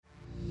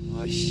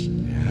This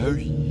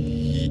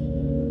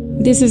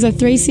is a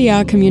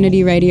 3CR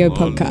community radio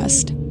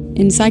podcast.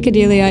 In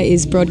Psychedelia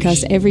is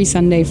broadcast every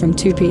Sunday from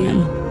 2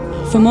 p.m.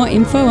 For more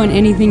info on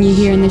anything you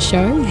hear in the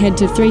show, head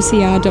to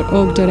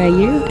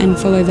 3cr.org.au and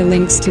follow the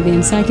links to the In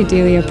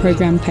Psychedelia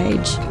program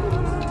page.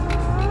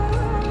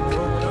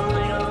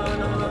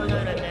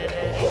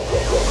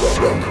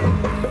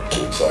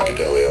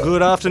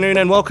 Good afternoon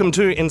and welcome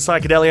to In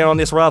Psychedelia on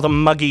this rather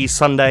muggy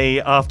Sunday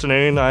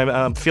afternoon.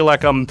 I feel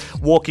like I'm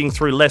walking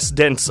through less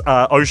dense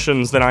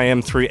oceans than I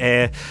am through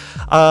air.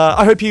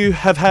 I hope you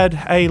have had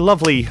a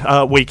lovely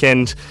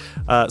weekend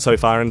so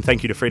far, and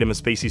thank you to Freedom of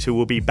Species, who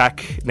will be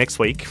back next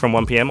week from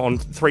 1pm on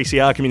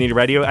 3CR Community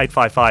Radio,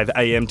 855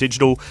 AM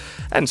digital,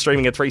 and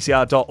streaming at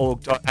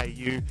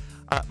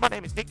 3cr.org.au. My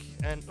name is Nick,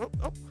 and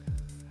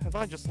have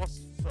I just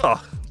lost...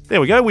 There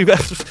we go.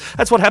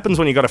 That's what happens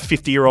when you've got a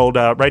 50-year-old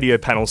radio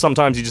panel.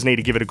 Sometimes you just need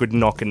to give it a good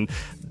knock, and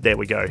there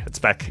we go. It's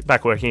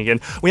back working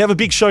again. We have a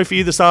big show for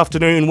you this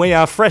afternoon. We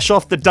are fresh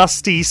off the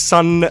dusty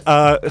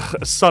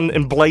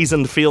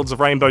sun-emblazoned fields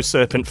of Rainbow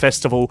Serpent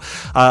Festival,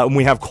 and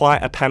we have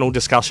quite a panel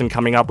discussion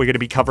coming up. We're going to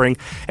be covering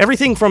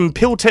everything from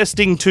pill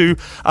testing to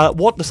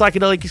what the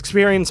psychedelic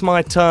experience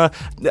might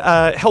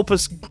help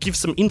us give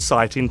some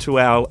insight into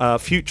our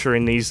future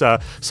in these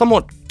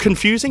somewhat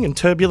confusing and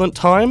turbulent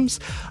times.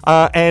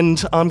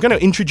 And I'm going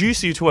to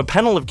introduce you to a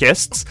panel of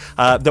guests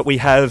that we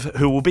have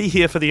who will be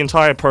here for the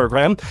entire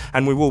program,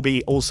 and we will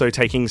be also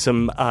taking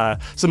some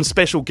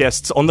special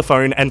guests on the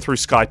phone and through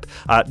Skype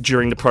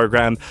during the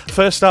program.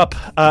 First up,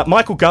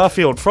 Michael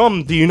Garfield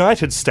from the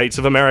United States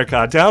of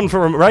America, down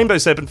from Rainbow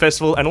Serpent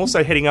Festival and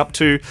also heading up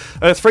to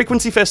Earth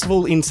Frequency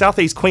Festival in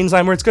southeast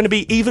Queensland, where it's going to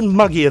be even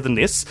muggier than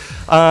this,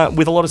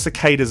 with a lot of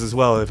cicadas as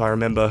well, if I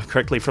remember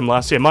correctly from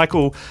last year.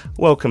 Michael,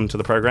 welcome to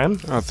the program.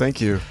 Oh,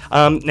 thank you.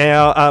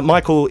 Now,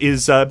 Michael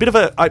is a bit of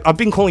a... I've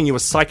been calling you a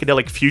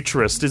psychedelic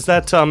futurist. Is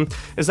that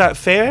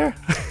fair?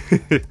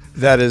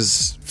 That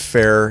is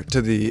fair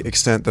to the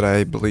extent that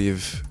I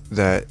believe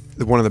that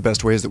one of the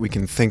best ways that we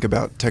can think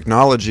about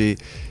technology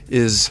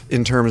is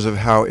in terms of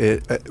how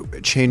it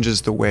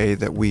changes the way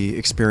that we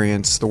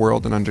experience the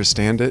world and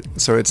understand it.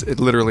 So it's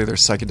literally their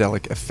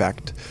psychedelic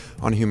effect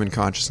on human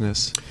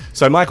consciousness.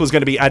 So Michael's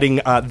going to be adding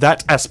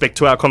that aspect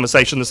to our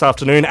conversation this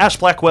afternoon. Ash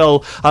Blackwell,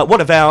 one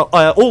of our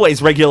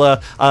always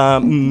regular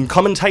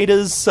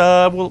commentators,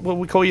 will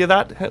we call you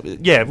that?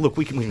 Yeah, look,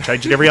 we can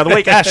change it every other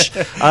week. Ash,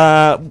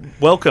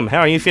 welcome.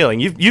 How are you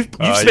feeling? You've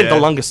spent the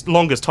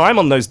longest time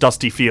on those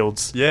dusty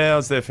fields. Yeah, I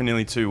was there for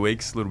nearly 2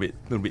 weeks. A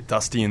little bit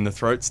dusty in the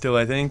throat still,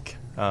 I think.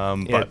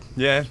 But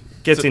yeah,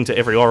 gets into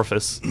every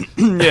orifice.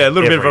 Yeah, a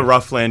little bit of a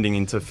rough landing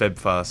into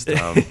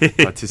FebFast,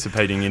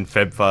 participating in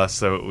FebFast.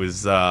 So it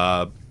was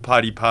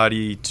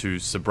party to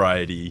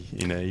sobriety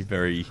in a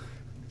very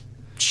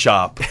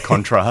sharp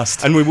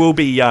contrast. And we will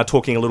be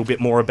talking a little bit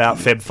more about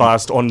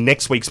FebFast on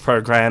next week's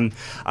program,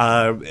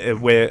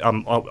 where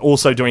I'm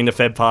also doing the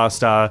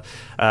FebFast,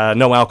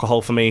 no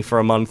alcohol for me for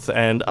a month,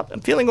 and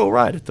I'm feeling all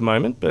right at the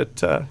moment,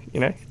 but,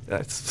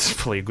 that's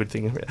probably a good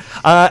thing.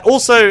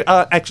 Also,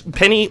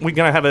 Penny, we're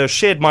going to have a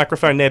shared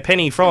microphone there.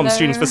 Penny from Hello.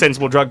 Students for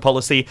Sensible Drug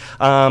Policy.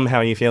 How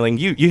are you feeling?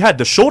 You had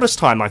the shortest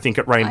time, I think,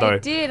 at Rainbow. I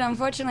did.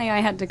 Unfortunately,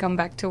 I had to come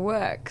back to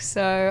work,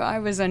 so I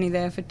was only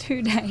there for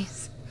 2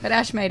 days. But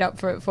Ash made up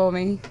for it for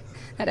me.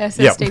 That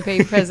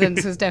SSDP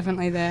presence was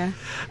definitely there.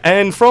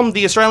 And from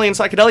the Australian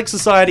Psychedelic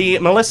Society,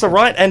 Melissa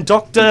Wright and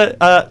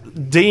Dr.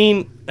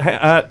 Dean...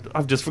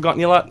 I've just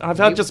forgotten your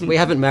last... We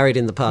haven't married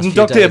in the past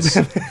few days.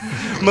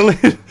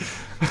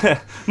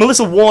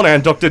 Melissa Warner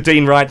and Dr.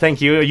 Dean Wright,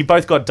 thank you. You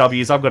both got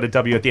W's. I've got a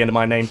W at the end of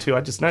my name too.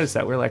 I just noticed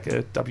that. We're like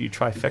a W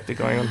trifecta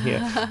going on here.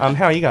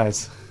 How are you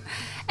guys?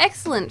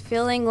 Excellent.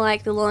 Feeling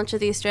like the launch of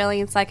the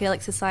Australian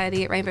Psychedelic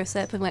Society at Rainbow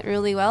Serpent went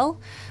really well.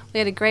 We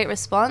had a great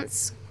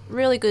response,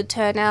 really good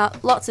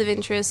turnout, lots of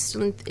interest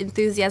and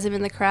enthusiasm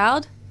in the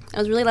crowd. It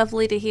was really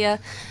lovely to hear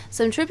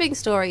some tripping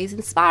stories,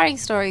 inspiring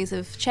stories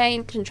of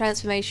change and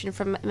transformation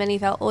from many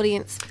of our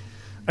audience.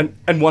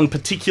 And one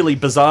particularly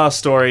bizarre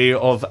story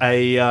of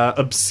a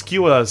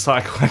obscure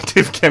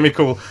psychoactive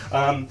chemical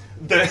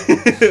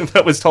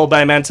that was told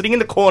by a man sitting in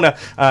the corner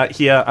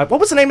here. What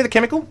was the name of the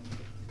chemical?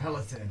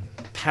 Peloton.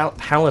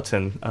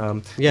 Peloton.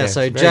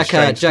 So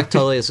Jack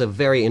told us a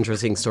very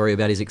interesting story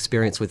about his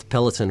experience with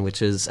Peloton,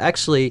 which is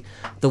actually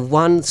the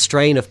one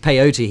strain of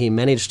peyote he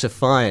managed to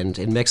find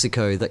in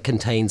Mexico that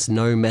contains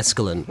no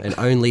mescaline and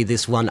only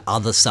this one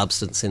other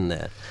substance in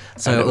there.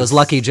 So it was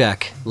lucky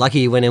Jack. Lucky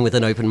he went in with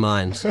an open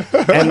mind.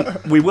 And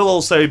we will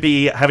also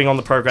be having on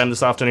the program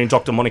this afternoon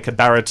Dr. Monica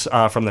Barrett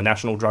from the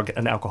National Drug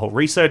and Alcohol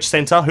Research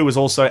Centre, who was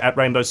also at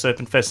Rainbow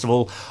Serpent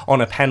Festival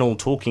on a panel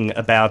talking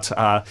about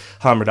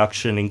harm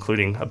reduction,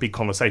 including a big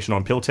conversation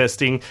on pill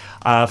testing.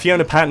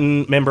 Fiona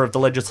Patton, member of the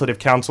Legislative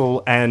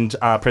Council and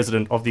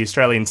president of the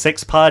Australian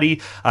Sex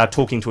Party,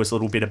 talking to us a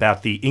little bit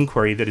about the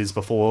inquiry that is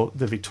before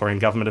the Victorian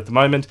government at the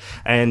moment,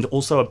 and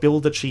also a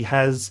bill that she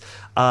has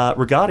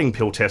regarding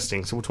pill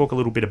testing. So we'll talk a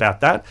little bit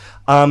about that.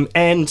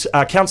 And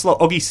Councillor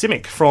Oggy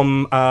Simic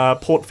from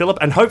Port Phillip,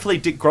 and hopefully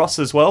Dick Gross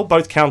as well,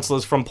 both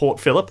councillors from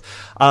Port Phillip.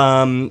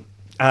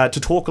 to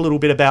talk a little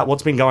bit about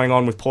what's been going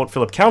on with Port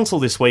Phillip Council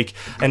this week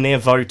and their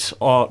vote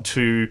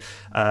to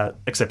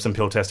accept some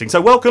pill testing.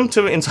 So welcome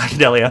to In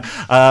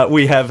Psychedelia.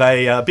 We have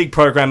a big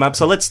program up,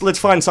 so let's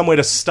find somewhere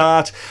to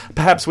start.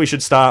 Perhaps we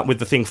should start with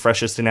the thing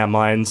freshest in our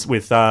minds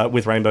with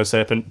Rainbow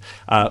Serpent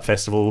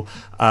Festival.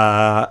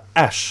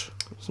 Ash,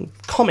 some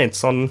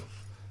comments on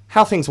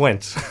how things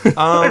went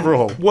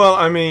overall. Well,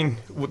 I mean,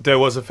 there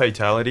was a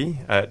fatality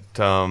at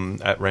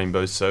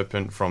Rainbow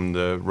Serpent. From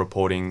the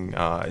reporting,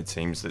 it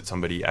seems that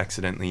somebody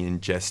accidentally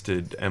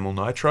ingested amyl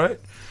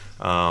nitrite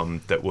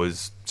that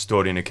was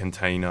stored in a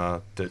container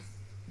that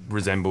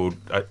resembled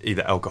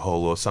either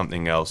alcohol or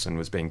something else and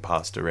was being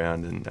passed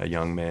around, and a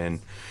young man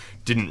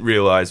didn't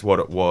realise what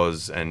it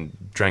was and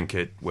drank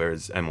it,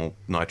 whereas amyl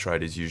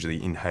nitrite is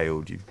usually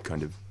inhaled. You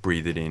kind of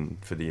breathe it in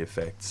for the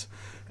effects.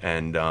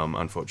 And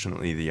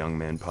unfortunately, the young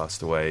man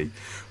passed away,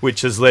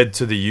 which has led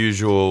to the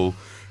usual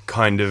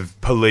kind of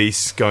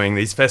police going,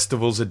 these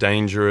festivals are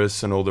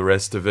dangerous and all the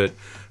rest of it.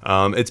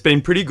 It's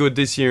been pretty good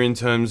this year in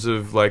terms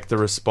of like the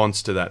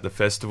response to that. The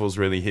festivals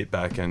really hit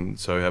back, and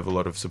so have a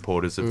lot of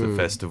supporters of the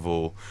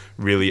festival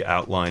really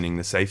outlining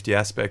the safety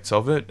aspects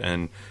of it.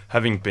 And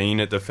having been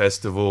at the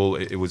festival,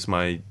 it's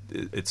my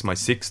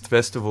 6th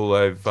festival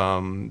I've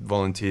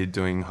volunteered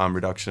doing harm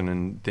reduction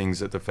and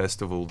things at the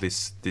festival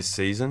this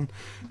season,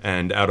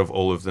 and out of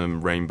all of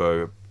them,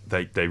 Rainbow,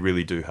 they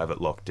really do have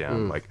it locked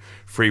down. Like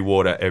free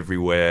water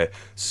everywhere,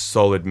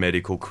 solid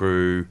medical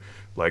crew,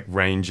 like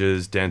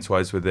rangers,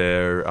 Dancewise were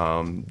there,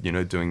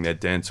 doing their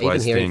Dancewise thing.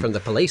 Even hearing from the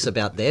police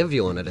about their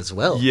view on it as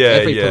well.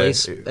 Yeah,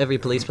 Every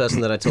police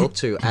person that I talk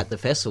to at the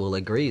festival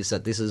agrees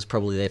that this is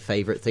probably their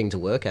favourite thing to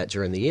work at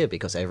during the year,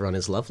 because everyone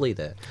is lovely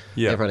there.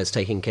 Yeah. Everyone is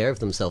taking care of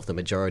themselves the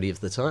majority of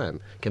the time.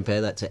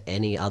 Compare that to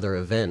any other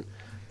event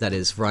that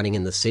is running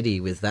in the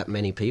city with that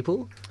many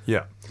people.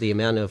 Yeah. The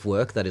amount of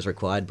work that is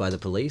required by the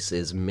police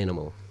is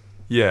minimal.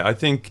 Yeah, I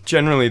think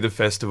generally the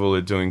festival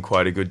are doing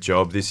quite a good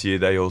job. This year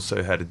they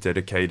also had a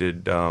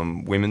dedicated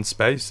women's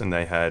space, and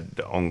they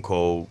had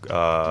on-call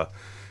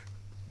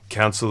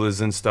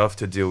counsellors and stuff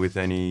to deal with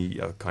any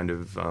kind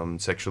of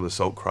sexual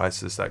assault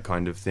crisis, that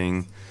kind of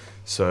thing.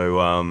 So,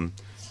 I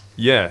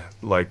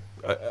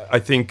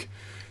think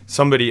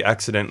somebody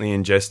accidentally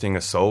ingesting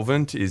a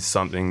solvent is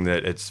something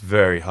that it's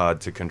very hard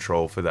to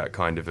control for that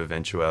kind of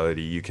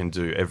eventuality. You can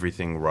do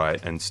everything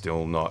right and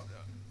still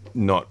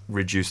not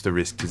reduce the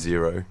risk to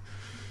zero.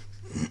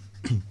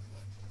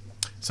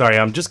 Sorry,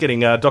 I'm just getting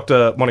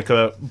Dr.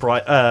 Monica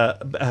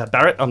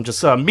Barrett. I'm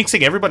just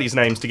mixing everybody's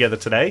names together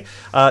today.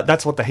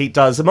 That's what the heat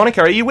does. Monica,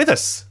 are you with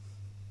us?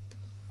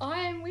 I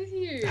am with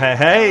you.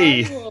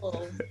 Hey.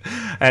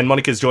 And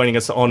Monica's joining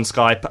us on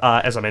Skype.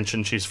 As I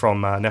mentioned, she's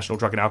from National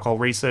Drug and Alcohol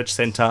Research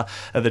Centre,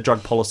 the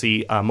Drug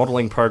Policy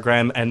Modelling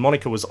Program. And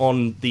Monica was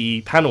on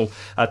the panel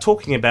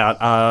talking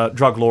about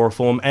drug law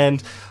reform.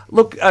 And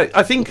look,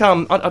 I think,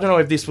 I don't know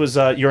if this was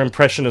your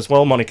impression as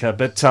well, Monica,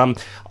 but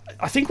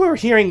I think we were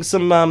hearing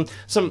some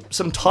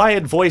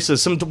tired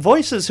voices, some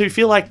voices who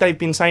feel like they've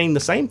been saying the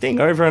same thing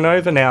over and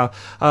over now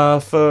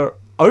for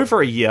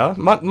over a year,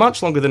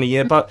 much longer than a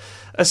year, but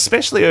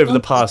especially over the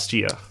past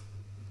year.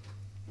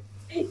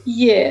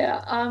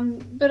 Yeah,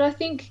 but I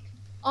think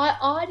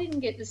I didn't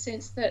get the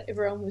sense that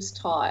everyone was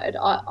tired.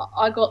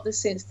 I got the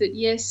sense that,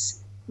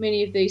 yes,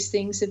 many of these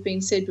things have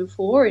been said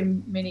before,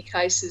 in many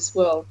cases,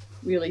 well,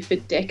 really for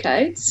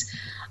decades.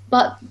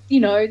 But,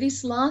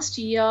 this last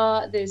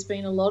year there's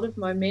been a lot of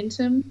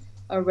momentum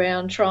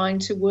around trying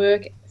to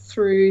work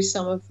through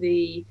some of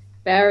the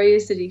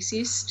barriers that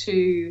exist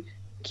to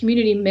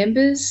community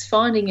members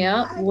finding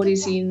out what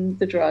is in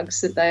the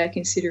drugs that they are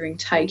considering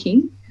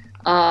taking.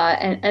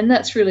 And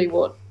that's really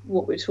what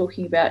we're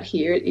talking about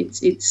here.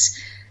 It's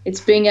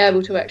being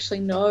able to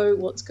actually know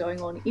what's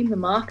going on in the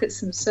markets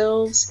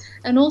themselves,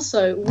 and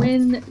also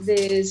when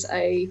there's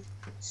a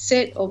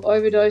set of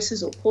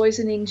overdoses or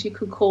poisonings, you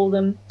could call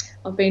them.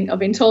 I've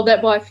been told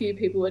that by a few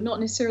people, but not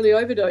necessarily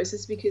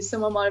overdoses, because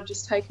someone might have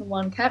just taken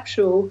one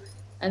capsule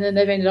and then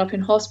they've ended up in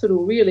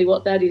hospital. Really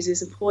what that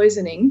is a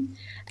poisoning.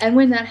 And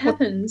when that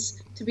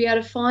happens, to be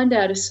able to find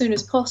out as soon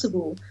as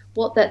possible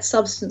what that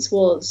substance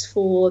was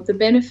for the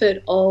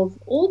benefit of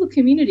all the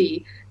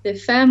community, their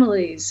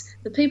families,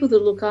 the people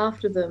that look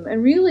after them,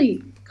 and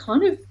really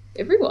kind of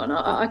everyone.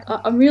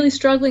 I'm really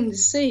struggling to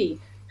see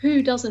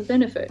who doesn't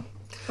benefit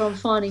from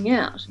finding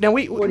out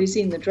what is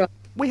in the drug.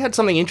 We had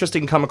something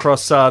interesting come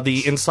across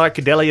the In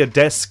Psychedelia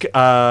desk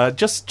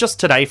just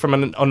today from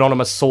an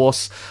anonymous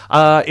source.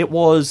 It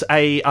was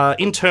a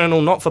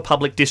internal, not for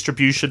public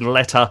distribution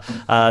letter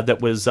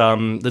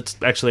that's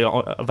actually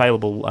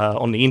available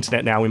on the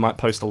internet now. We might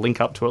post a link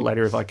up to it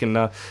later if I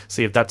can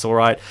see if that's all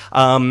right.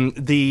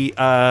 The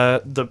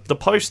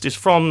post is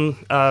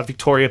from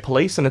Victoria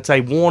Police, and it's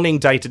a warning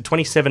dated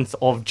 27th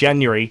of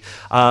January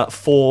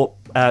for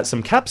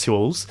some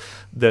capsules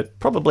that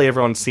probably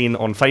everyone's seen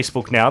on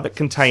Facebook now that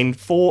contain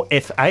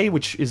 4FA,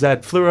 which is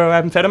that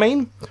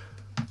fluoroamphetamine?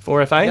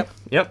 4FA?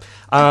 Yep.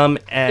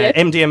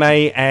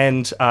 MDMA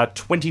and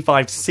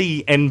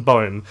 25C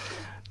N-bone.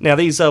 Now,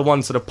 these are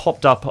ones that have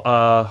popped up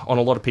on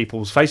a lot of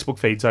people's Facebook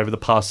feeds over the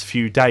past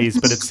few days,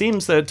 but it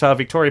seems that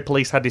Victoria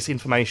Police had this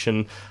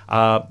information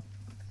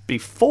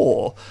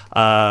before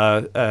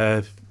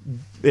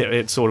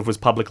it sort of was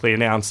publicly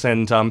announced,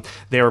 and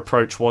their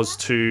approach was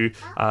to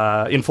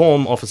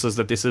inform officers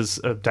that this is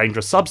a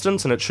dangerous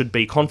substance and it should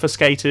be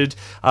confiscated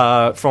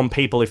from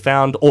people if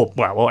found, or,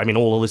 well, I mean,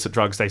 all illicit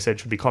drugs, they said,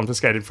 should be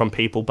confiscated from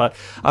people. But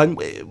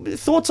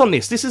thoughts on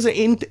this? This is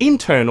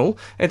internal.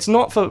 It's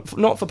not for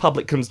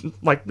public,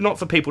 not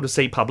for people to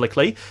see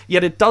publicly,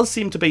 yet it does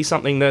seem to be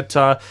something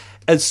that,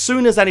 as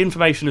soon as that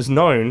information is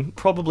known,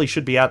 probably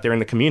should be out there in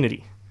the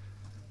community.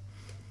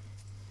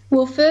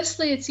 Well,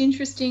 firstly, it's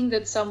interesting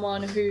that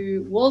someone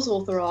who was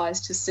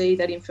authorised to see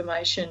that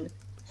information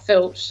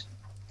felt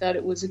that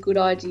it was a good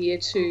idea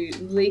to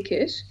leak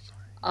it.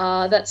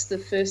 That's the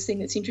first thing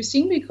that's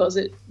interesting, because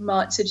it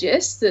might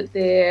suggest that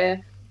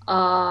there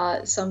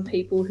are some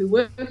people who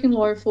work in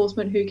law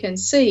enforcement who can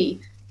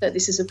see that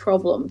this is a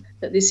problem,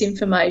 that this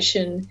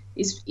information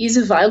is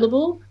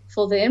available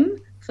for them,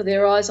 for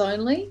their eyes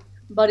only,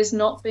 but is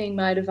not being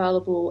made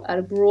available at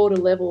a broader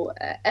level.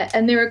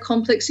 And there are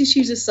complex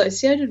issues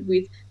associated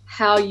with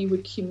how you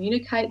would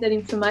communicate that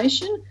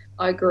information.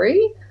 I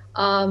agree.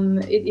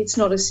 It's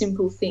not a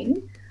simple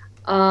thing.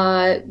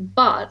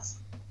 But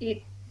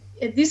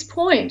at this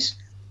point,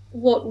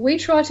 what we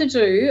try to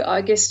do,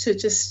 I guess, to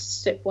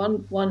just step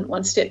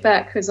one step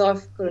back, because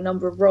I've got a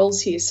number of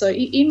roles here. So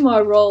in my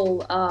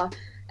role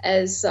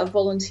as a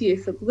volunteer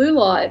for Blue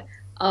Light,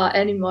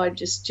 and in my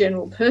just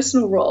general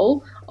personal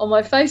role, on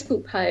my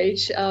Facebook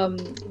page,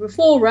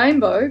 before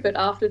Rainbow, but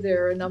after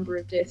there are a number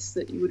of deaths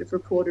that you would have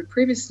reported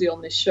previously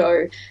on this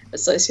show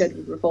associated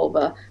with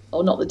Revolver,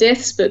 well, not the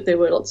deaths, but there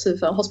were lots of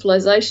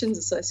hospitalisations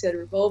associated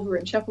with Revolver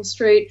in Chapel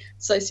Street,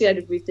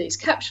 associated with these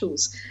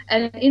capsules.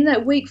 And in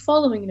that week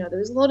following, there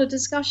was a lot of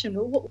discussion.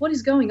 Well, what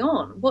is going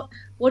on?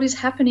 What is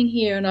happening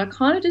here? And I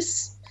kind of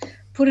just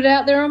put it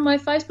out there on my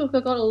Facebook.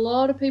 I got a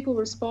lot of people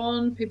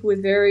respond, people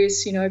with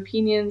various,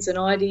 opinions and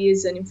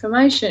ideas and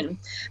information.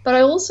 But I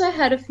also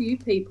had a few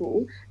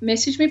people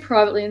message me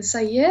privately and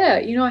say,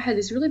 yeah, I had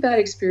this really bad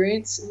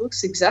experience. It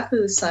looks exactly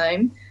the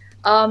same.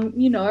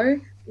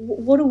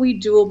 What do we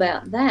do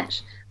about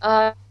that?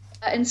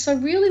 And so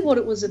really what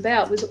it was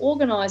about was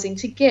organising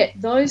to get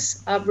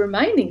those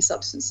remaining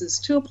substances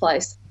to a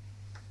place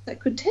that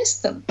could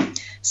test them.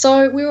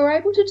 So we were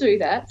able to do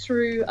that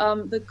through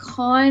the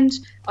kind,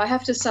 I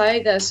have to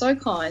say, they're so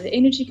kind, the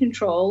Energy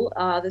Control,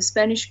 the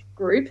Spanish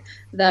group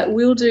that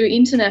will do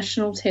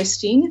international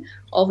testing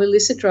of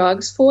illicit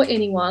drugs for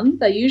anyone.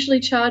 They usually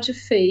charge a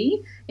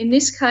fee. In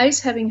this case,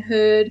 having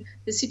heard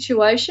the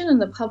situation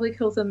and the public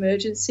health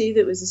emergency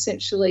that was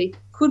essentially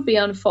could be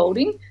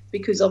unfolding,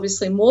 because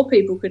obviously more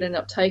people could end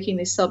up taking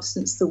this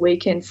substance the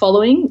weekend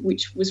following,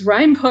 which was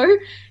Rainbow,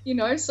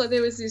 so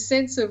there was this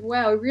sense of,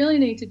 wow, we really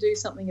need to do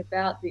something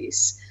about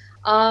this.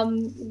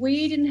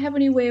 We didn't have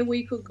anywhere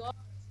we could go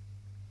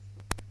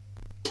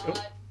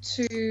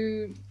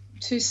to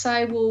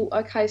say, well,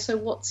 okay, so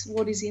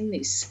what is in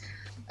this?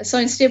 So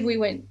instead we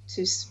went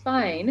to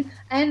Spain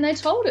and they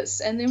told us,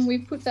 and then we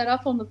put that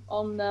up on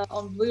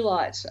Blue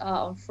Light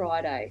on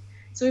Friday.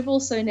 So we've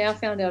also now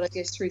found out, I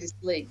guess, through this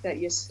leak that,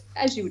 yes,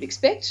 as you would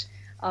expect,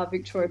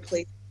 Victoria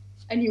Police,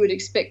 and you would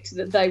expect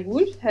that they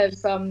would have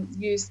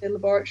used their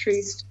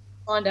laboratories to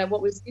find out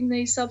what was in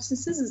these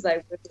substances as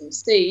they were being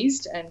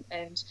seized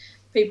and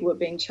people were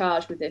being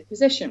charged with their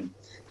possession.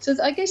 So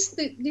I guess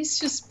this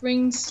just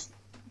brings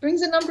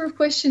a number of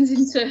questions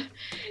into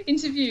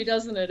view,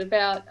 doesn't it,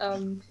 about,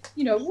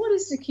 what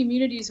is the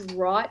community's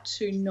right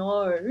to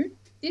know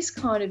this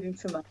kind of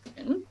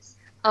information?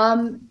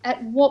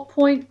 At what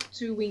point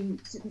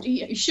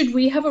should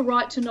we have a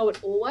right to know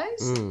it always?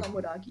 Some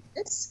would argue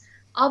yes.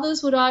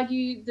 Others would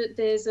argue that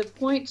there's a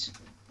point,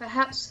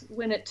 perhaps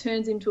when it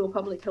turns into a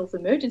public health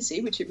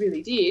emergency, which it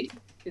really did,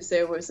 because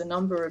there was a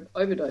number of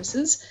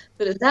overdoses,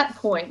 but at that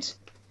point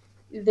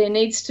there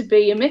needs to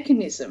be a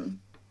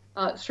mechanism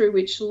through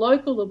which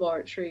local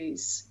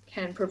laboratories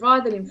can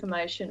provide that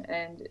information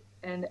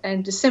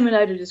and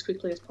disseminate it as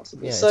quickly as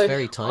possible. Yeah, so it's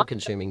very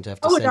time-consuming to have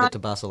to send it to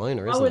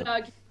Barcelona, isn't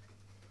it?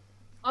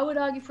 I would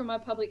argue from my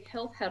public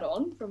health hat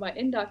on, from my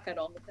NDARC hat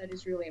on, that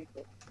is really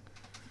important.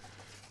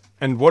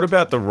 And what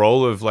about the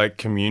role of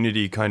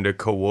community kind of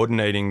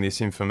coordinating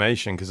this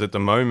information? Because at the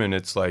moment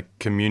it's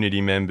community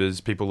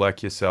members, people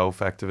like yourself,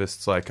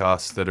 activists like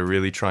us that are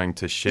really trying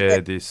to share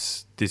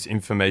this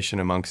information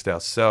amongst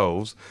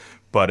ourselves,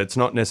 but it's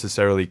not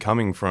necessarily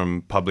coming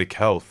from public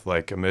health.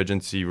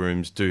 Emergency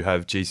rooms do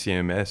have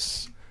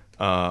GCMS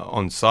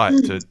on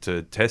site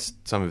to test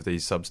some of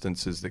these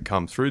substances that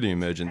come through the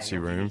emergency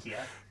room,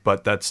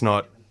 but that's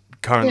not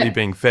currently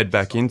being fed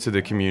back into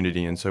the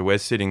community. And so we're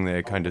sitting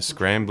there kind of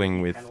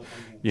scrambling with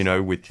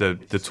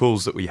the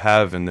tools that we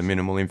have and the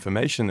minimal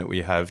information that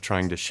we have,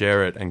 trying to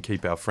share it and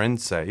keep our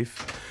friends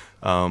safe.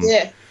 How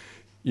is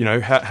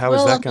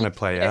that going to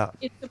play out?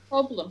 It's a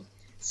problem.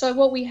 So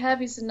what we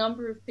have is a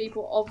number of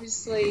people,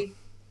 obviously,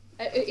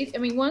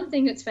 one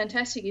thing that's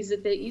fantastic is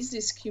that there is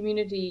this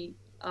community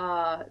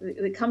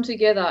that come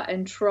together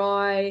and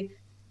try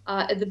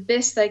the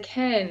best they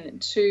can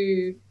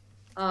to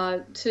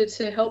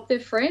help their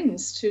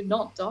friends to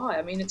not die.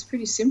 I mean, it's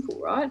pretty simple,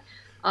 right?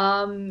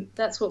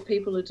 That's what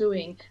people are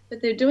doing,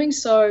 but they're doing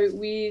so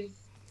with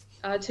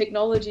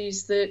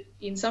technologies that,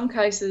 in some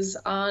cases,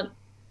 aren't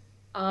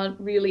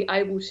really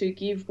able to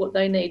give what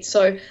they need.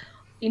 So,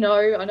 I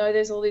know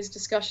there's all these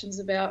discussions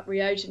about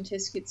reagent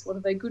test kits. What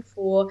are they good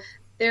for?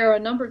 There are a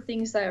number of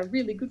things they are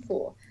really good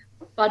for.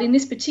 But in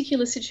this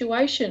particular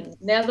situation,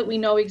 now that we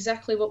know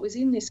exactly what was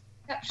in this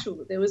capsule,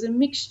 that there was a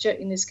mixture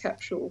in this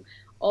capsule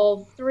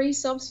of 3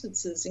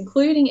 substances,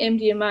 including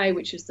MDMA,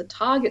 which is the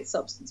target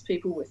substance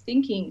people were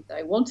thinking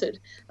they wanted,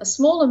 a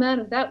small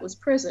amount of that was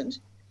present,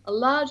 a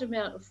large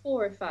amount of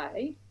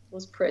 4FA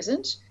was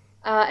present,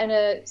 and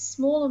a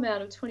small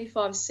amount of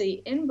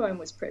 25C-N-bone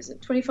was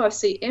present.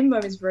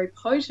 25C-N-bone is very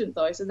potent,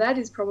 though, so that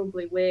is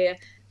probably where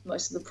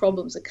most of the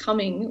problems are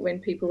coming when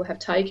people have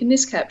taken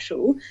this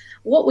capsule.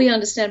 What we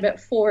understand about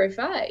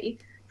 4FA,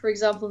 for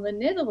example, in the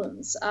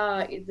Netherlands,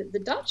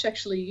 the Dutch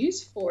actually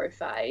use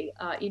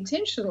 4FA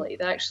intentionally.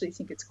 They actually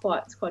think it's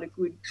quite a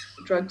good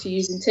drug to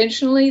use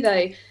intentionally.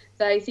 They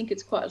think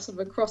it's quite sort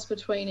of a cross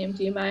between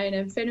MDMA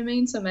and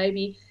amphetamine, so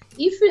maybe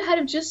if it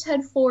had just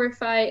had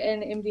 4FA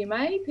and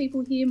MDMA,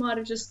 people here might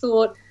have just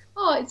thought,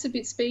 oh, it's a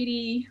bit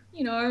speedy,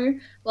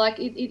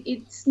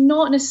 it's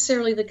not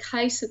necessarily the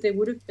case that there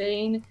would have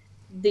been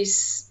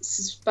this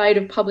spate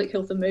of public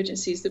health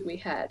emergencies that we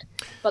had.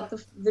 But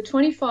the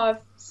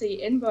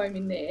 25C-N-bone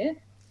in there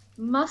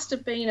must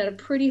have been at a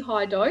pretty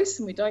high dose,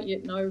 and we don't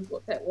yet know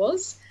what that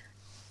was,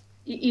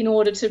 in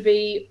order to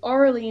be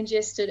orally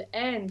ingested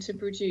and to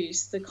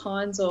produce the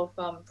kinds of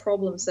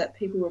problems that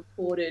people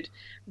reported.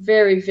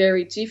 Very,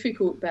 very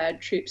difficult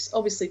bad trips,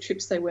 obviously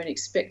trips they weren't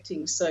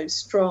expecting, so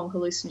strong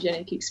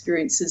hallucinogenic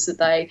experiences that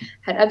they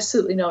had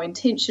absolutely no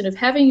intention of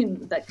having,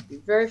 and that could be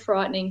very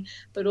frightening.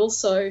 But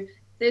also,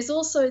 there's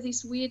also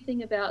this weird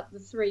thing about the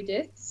 3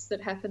 deaths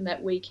that happened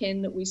that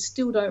weekend that we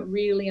still don't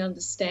really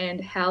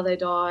understand how they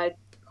died.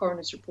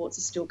 Coroner's reports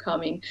are still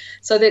coming.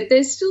 So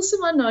there's still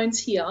some unknowns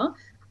here.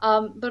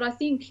 But I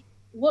think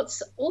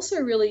what's also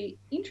really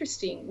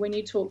interesting when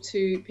you talk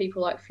to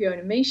people like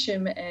Fiona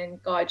Measham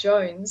and Guy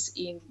Jones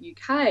in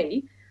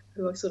UK,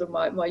 who are sort of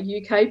my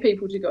UK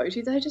people to go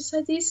to, they just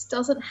say this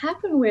doesn't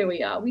happen where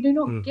we are. We do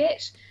not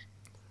get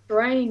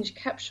strange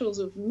capsules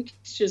of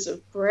mixtures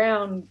of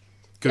brown,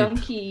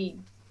 gunky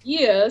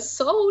gear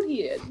sold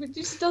here. It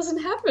just doesn't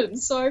happen.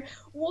 So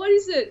what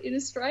is it in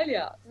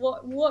Australia?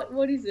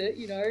 What is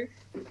it,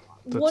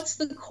 What's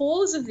the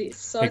cause of this?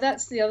 So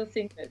that's the other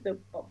thing that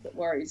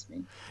worries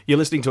me. You're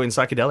listening to In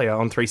Psychedelia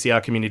on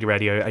 3CR Community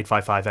Radio,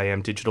 855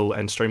 AM digital,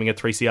 and streaming at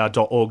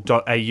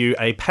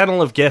 3cr.org.au. A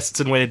panel of guests,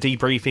 and we're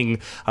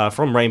debriefing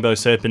from Rainbow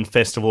Serpent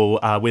Festival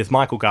with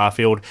Michael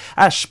Garfield,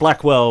 Ash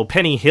Blackwell,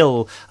 Penny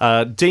Hill,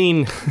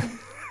 Dean...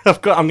 I'm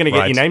going to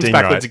get your names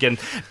backwards again.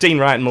 Dean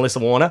Wright and Melissa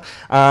Warner.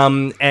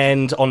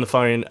 And on the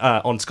phone,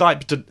 on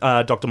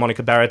Skype, Dr.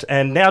 Monica Barrett.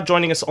 And now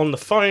joining us on the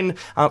phone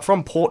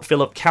from Port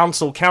Phillip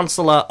Council,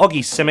 Councillor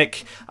Oggy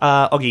Semick.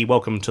 Oggy,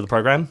 welcome to the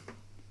program.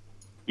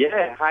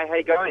 Yeah, hi, how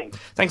you going?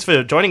 Thanks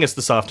for joining us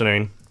this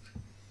afternoon.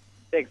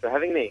 Thanks for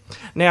having me.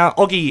 Now,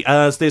 Oggy,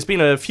 there's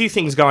been a few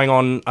things going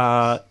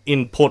on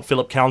in Port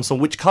Phillip Council,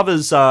 which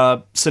covers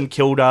St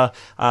Kilda,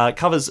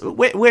 covers...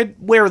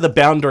 Where are the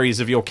boundaries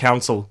of your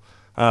council?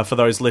 For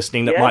those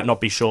listening that might not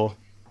be sure.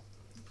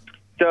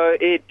 So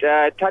it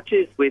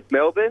touches with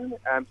Melbourne,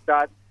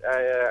 starts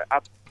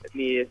up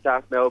near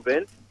South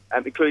Melbourne,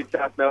 includes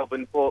South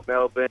Melbourne, Port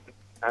Melbourne,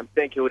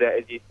 St Kilda,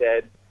 as you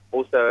said,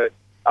 also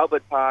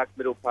Albert Park,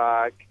 Middle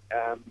Park,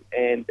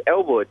 and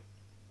Elwood.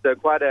 So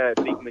quite a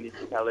big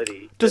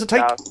municipality. Does it take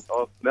south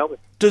of Melbourne?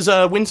 Does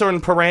Windsor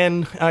and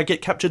Paran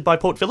get captured by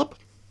Port Phillip?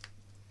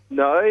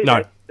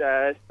 No.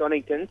 That's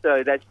Stonington,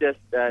 so that's just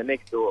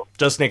next door.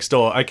 Just next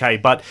door, okay.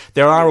 But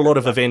there are a lot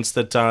of events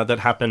that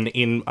happen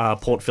in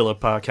Port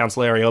Phillip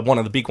Council area. One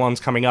of the big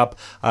ones coming up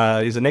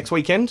is it next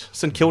weekend?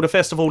 St Kilda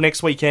Festival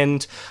next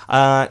weekend.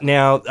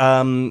 Now,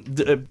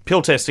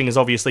 pill testing has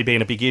obviously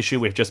been a big issue.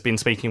 We've just been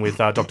speaking with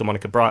Dr.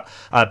 Monica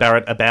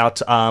Barrett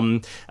about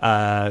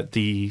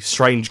the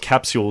strange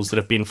capsules that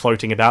have been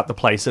floating about the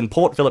place. And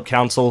Port Phillip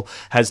Council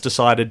has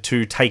decided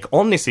to take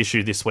on this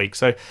issue this week.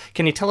 So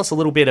can you tell us a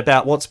little bit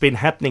about what's been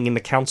happening in the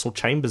council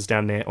chambers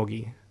down there,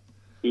 Oggy?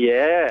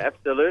 Yeah,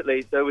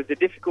 absolutely. So it was a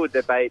difficult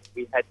debate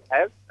we had to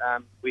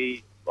have.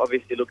 We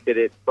obviously looked at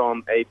it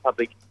from a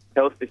public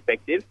health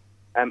perspective.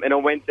 And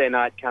on Wednesday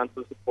night,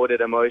 Council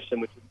supported a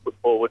motion which was put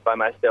forward by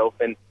myself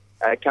and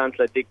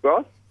Councillor Dick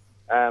Ross,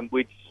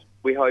 which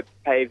we hope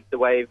paves the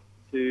way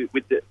for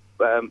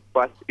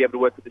us to be able to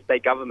work with the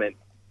state government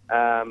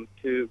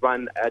to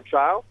run a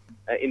trial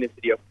in the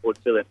city of Port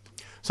Phillip.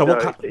 So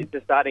it's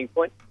a starting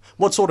point.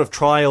 What sort of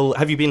trial,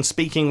 have you been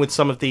speaking with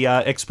some of the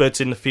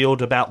experts in the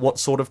field about what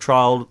sort of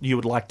trial you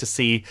would like to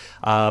see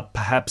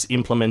perhaps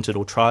implemented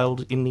or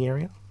trialled in the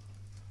area?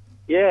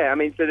 Yeah, I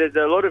mean, so there's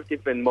a lot of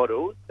different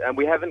models, and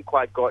we haven't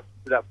quite got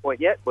to that point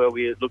yet where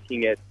we're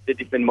looking at the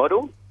different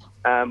models.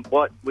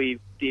 What we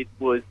did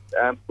was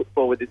put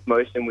forward this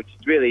motion, which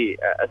is really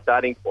a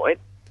starting point,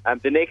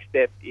 The next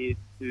step is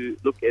to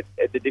look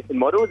at the different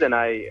models, and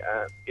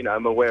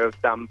I'm aware of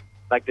some,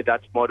 like the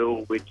Dutch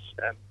model, which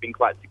has been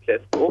quite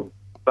successful.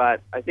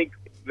 But I think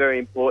it's very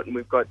important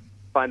we've got to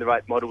find the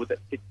right model that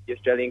fits the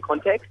Australian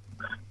context,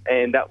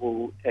 and that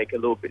will take a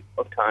little bit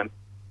of time.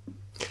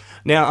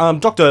 Now,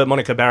 Dr.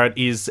 Monica Barrett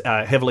is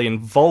heavily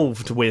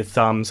involved with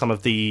some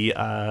of the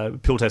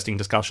pill testing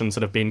discussions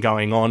that have been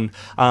going on.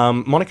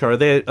 Monica, are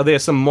there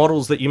some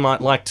models that you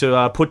might like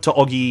to put to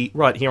Oggy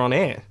right here on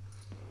air?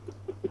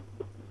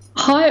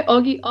 Hi,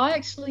 Oggy. I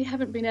actually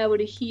haven't been able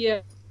to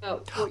hear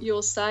what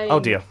you're saying. Oh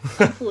dear!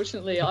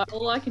 Unfortunately,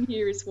 all I can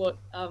hear is what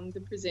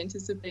the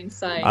presenters have been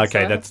saying.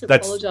 Okay, so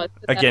that's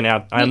again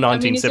that. our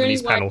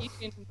 1970s panel.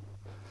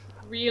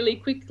 Really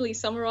quickly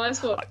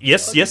summarise what...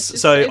 Yes.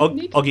 So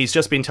Oggy's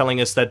just been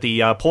telling us that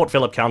the Port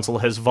Phillip Council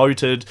has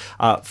voted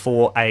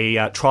for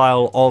a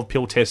trial of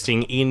pill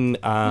testing in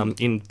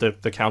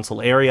the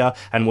council area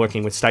and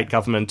working with state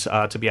government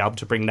to be able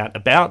to bring that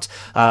about.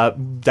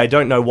 They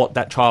don't know what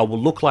that trial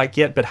will look like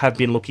yet, but have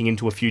been looking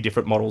into a few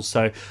different models.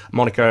 So,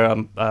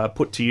 Monica,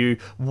 put to you,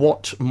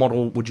 what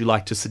model would you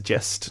like to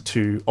suggest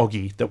to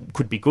Oggy that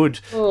could be good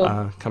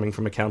coming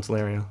from a council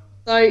area?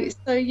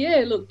 So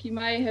yeah, look, you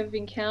may have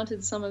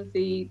encountered some of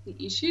the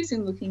issues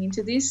in looking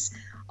into this.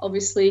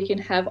 Obviously, you can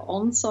have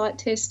on-site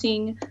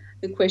testing.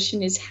 The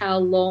question is, how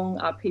long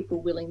are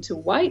people willing to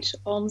wait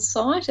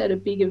on-site at a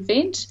big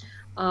event?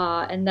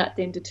 And that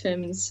then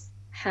determines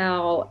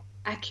how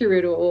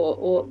accurate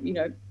or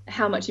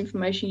how much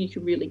information you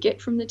can really get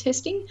from the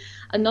testing.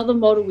 Another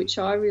model which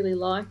I really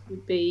like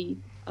would be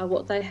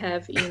what they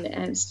have in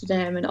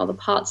Amsterdam and other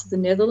parts of the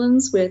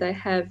Netherlands, where they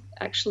have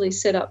actually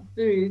set up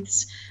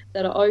booths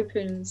that are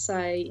open,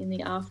 say, in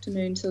the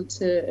afternoon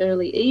to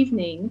early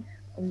evening,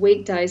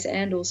 weekdays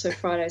and also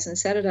Fridays and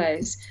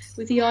Saturdays,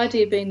 with the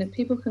idea being that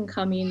people can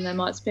come in, they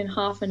might spend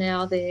half an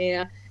hour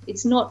there.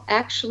 It's not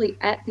actually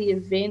at the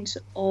event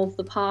of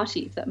the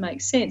party, if that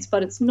makes sense,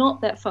 but it's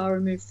not that far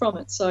removed from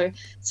it. So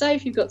say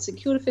if you've got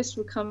Security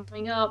Festival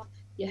coming up,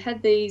 you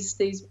had these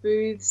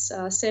booths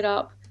set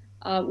up,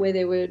 where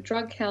there were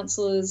drug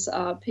counsellors,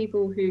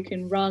 people who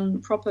can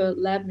run proper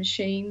lab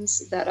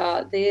machines that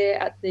are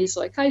there at these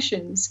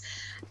locations,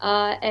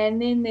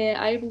 and then they're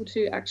able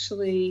to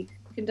actually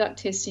conduct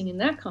testing in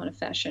that kind of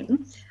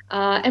fashion.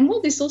 And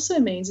what this also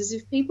means is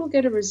if people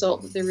get a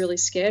result that they're really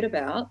scared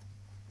about,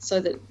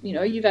 so that,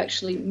 you've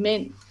actually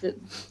meant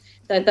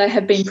that they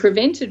have been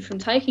prevented from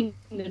taking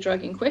the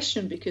drug in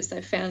question because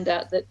they found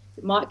out that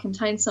it might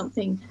contain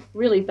something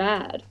really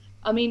bad.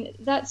 I mean,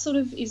 that sort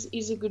of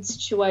is a good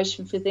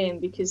situation for them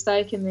because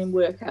they can then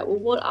work out, well,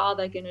 what are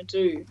they going to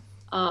do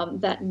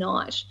that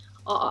night?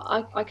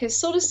 I can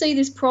sort of see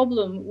this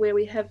problem where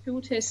we have pill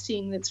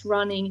testing that's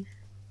running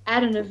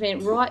at an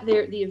event right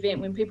there at the event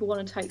when people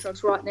want to take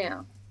drugs right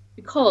now.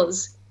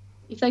 Because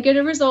if they get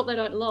a result they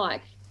don't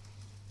like,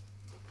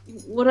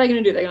 what are they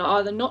going to do? They're going to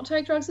either not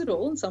take drugs at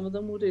all, and some of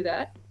them will do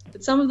that,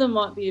 but some of them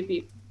might be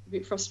a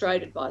bit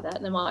frustrated by that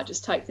and they might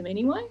just take them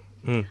anyway.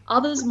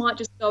 Others might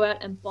just go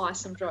out and buy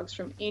some drugs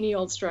from any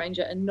old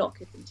stranger and not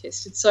get them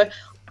tested. So,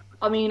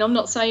 I mean, I'm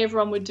not saying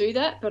everyone would do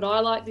that, but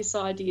I like this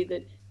idea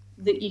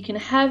that you can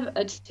have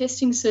a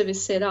testing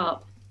service set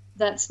up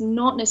that's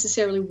not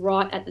necessarily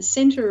right at the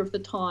centre of the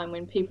time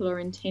when people are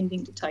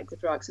intending to take the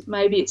drugs.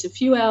 Maybe it's a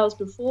few hours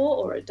before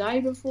or a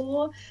day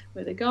before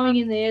where they're going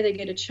in there, they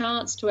get a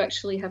chance to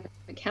actually have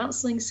a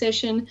counselling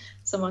session.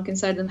 Someone can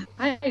say to them,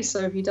 hey,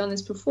 so have you done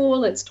this before?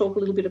 Let's talk a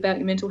little bit about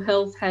your mental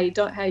health, how you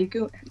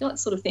go, that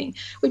sort of thing,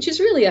 which is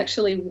really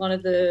actually one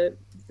of the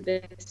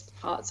best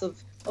parts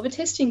of a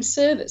testing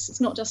service.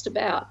 It's not just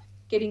about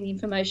getting the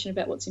information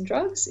about what's in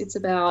drugs, it's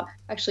about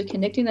actually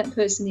connecting that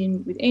person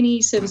in with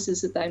any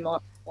services that they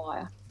might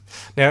require.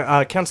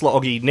 Now, Councillor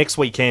Oggy, next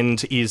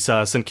weekend is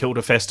St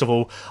Kilda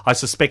Festival. I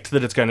suspect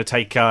that it's going to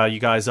take you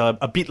guys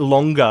a bit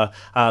longer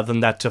than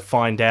that to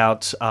find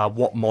out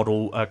what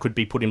model could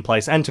be put in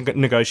place and to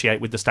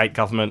negotiate with the state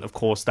government. Of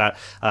course, that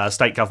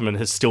state government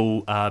has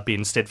still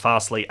been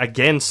steadfastly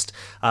against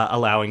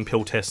allowing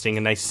pill testing,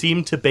 and they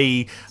seem to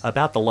be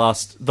about the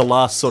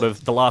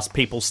last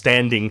people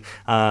standing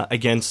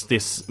against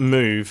this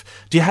move.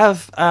 Do you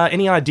have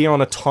any idea on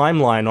a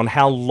timeline on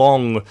how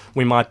long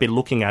we might be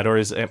looking at,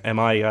 or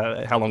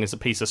how long is a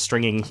piece of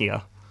stringing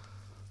here?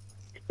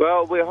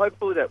 Well, we're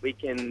hopeful that we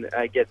can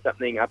get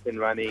something up and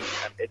running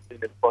as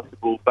soon as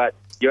possible, but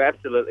you're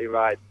absolutely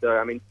right. So,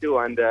 I mean, still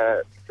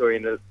under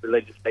Victorian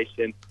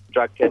legislation,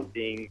 drug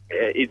testing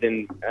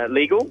isn't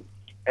legal,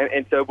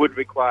 and so it would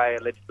require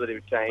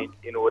legislative change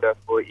in order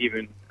for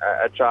even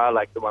a trial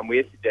like the one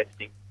we're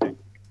suggesting to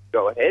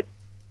go ahead.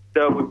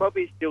 So we're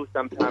probably still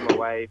some time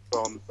away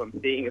from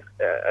seeing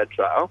a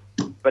trial,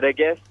 but I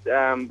guess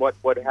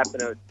what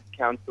happened at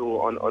Council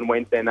on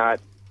Wednesday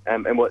night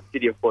and what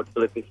City of Port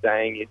Phillip is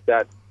saying is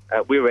that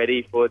we're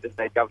ready for the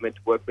state government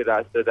to work with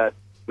us so that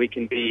we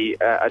can be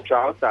a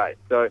trial site.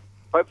 So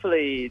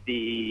hopefully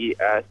the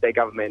state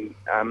government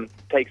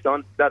takes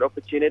on that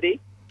opportunity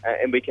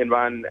and we can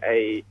run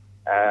a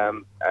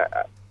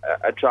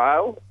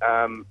trial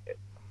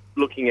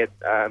looking at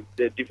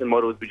the different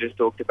models we just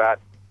talked about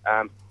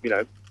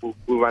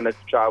we'll run a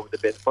trial with the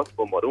best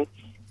possible model,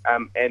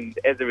 and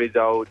as a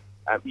result,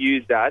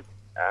 use that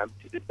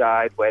to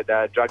decide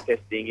whether drug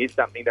testing is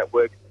something that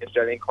works in the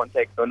Australian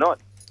context or not.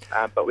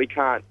 But we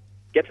can't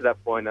get to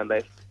that point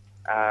unless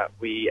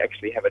we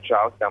actually have a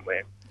trial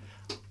somewhere.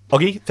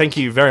 Oggy, thank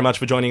you very much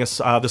for joining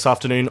us this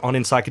afternoon on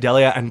In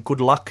Psychedelia, and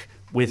good luck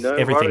with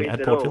everything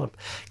at Port Phillip.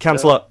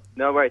 Councillor...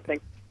 No worries,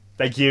 thanks.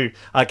 Thank you.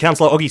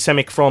 Councillor Oggy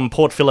Semic from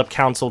Port Phillip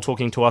Council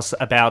talking to us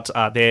about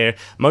their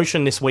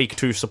motion this week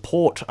to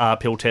support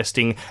pill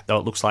testing, though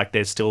it looks like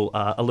there's still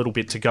a little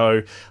bit to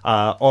go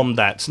on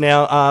that.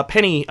 Now,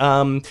 Penny,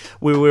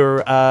 we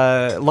were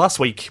last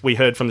week we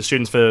heard from the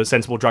Students for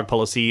Sensible Drug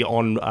Policy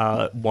on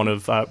one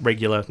of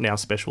regular now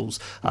specials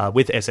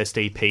with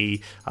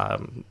SSDP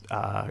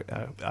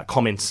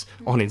comments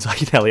on In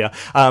Psychedelia,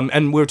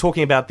 and we were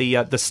talking about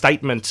the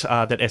statement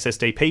that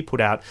SSDP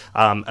put out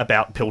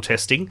about pill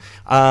testing.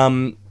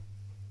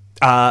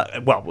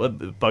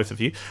 Both of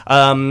you.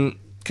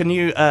 Can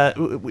you?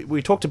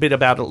 We talked a bit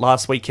about it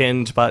last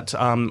weekend, but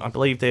I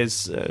believe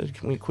there's.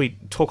 Can we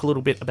talk a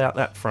little bit about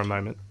that for a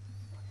moment?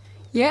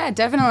 Yeah,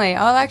 definitely.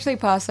 I'll actually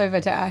pass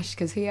over to Ash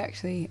because he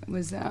actually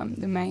was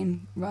the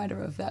main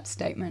writer of that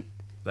statement.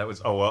 That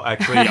was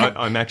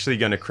I'm actually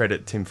going to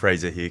credit Tim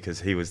Fraser here because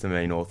he was the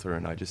main author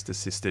and I just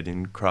assisted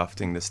in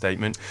crafting the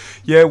statement.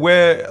 Yeah,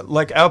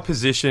 our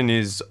position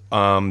is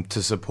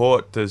to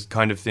support the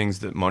kind of things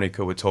that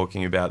Monica were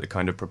talking about, the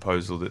kind of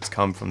proposal that's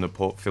come from the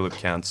Port Phillip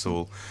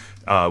Council.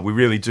 We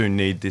really do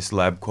need this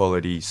lab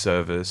quality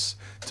service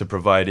to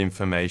provide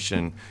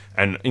information,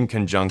 and in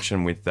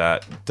conjunction with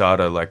that,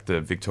 data like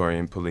the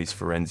Victorian Police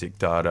forensic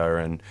data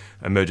and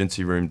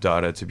emergency room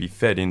data to be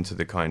fed into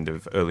the kind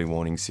of early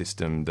warning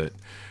system that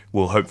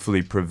will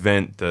hopefully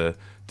prevent the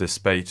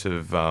spate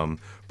of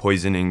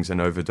poisonings and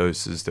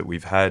overdoses that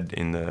we've had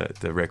in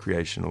the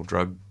recreational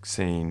drug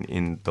scene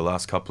in the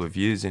last couple of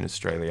years in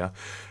Australia.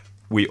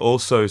 We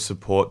also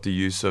support the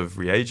use of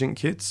reagent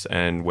kits,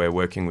 and we're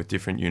working with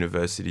different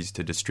universities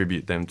to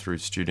distribute them through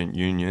student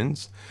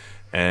unions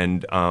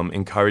and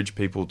encourage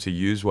people to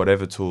use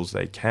whatever tools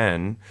they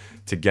can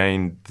to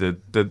gain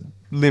the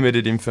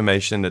limited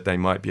information that they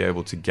might be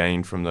able to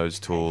gain from those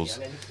tools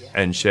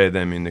and share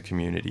them in the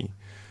community.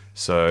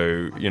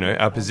 So,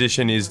 our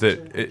position is that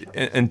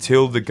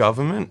until the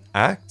government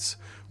acts,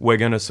 we're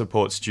going to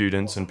support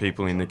students and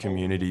people in the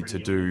community to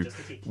do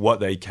what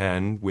they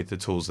can with the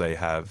tools they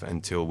have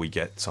until we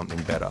get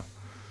something better.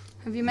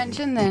 Have you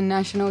mentioned the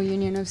National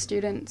Union of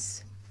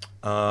Students?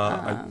 We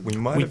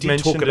did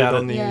mentioned talk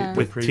about it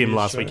with Tim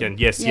last weekend.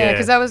 Yes, yeah,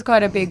 because that was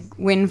quite a big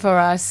win for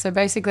us. So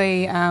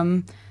basically,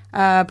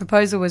 a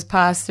proposal was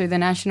passed through the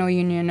National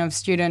Union of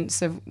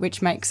Students,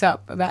 which makes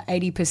up about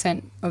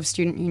 80% of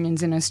student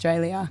unions in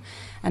Australia,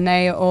 and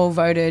they all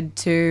voted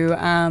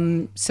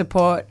to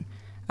support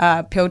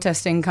pill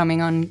testing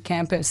coming on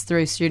campus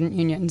through student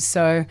unions.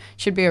 So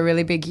should be a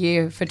really big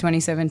year for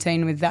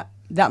 2017 with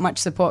that much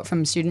support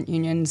from student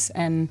unions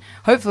and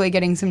hopefully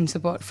getting some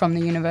support from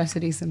the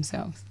universities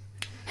themselves.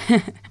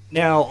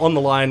 Now, on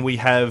the line, we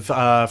have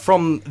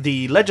from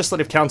the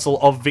Legislative Council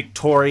of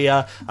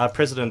Victoria,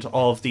 President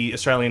of the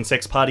Australian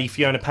Sex Party,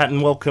 Fiona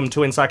Patten. Welcome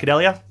to In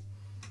Psychedelia.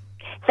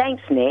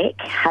 Thanks, Nick.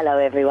 Hello,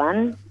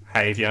 everyone.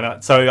 Hey,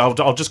 Fiona. So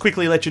I'll just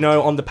quickly let you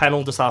know on the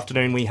panel this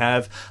afternoon we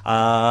have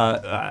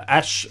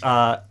Ash,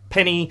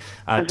 Penny,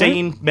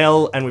 Dean,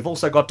 Mel, and we've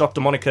also got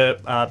Dr.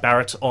 Monica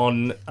Barrett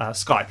on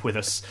Skype with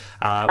us.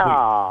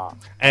 All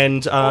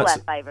our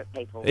favourite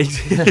people.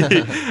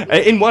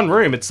 In one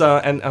room. It's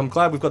and I'm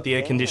glad we've got the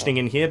air conditioning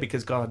in here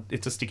because, God,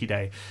 it's a sticky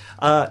day.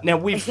 Now,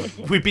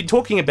 we've been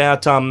talking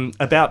about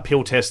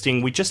pill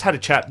testing. We just had a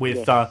chat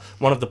with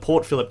one of the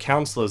Port Phillip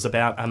councillors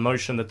about a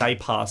motion that they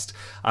passed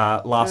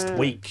last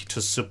week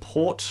to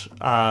support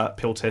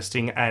pill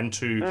testing and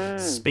to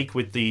speak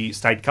with the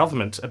state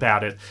government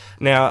about it.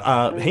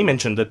 Now, he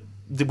mentioned that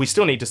we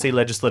still need to see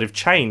legislative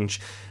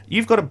change.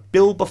 You've got a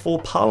bill before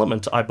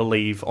Parliament, I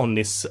believe, on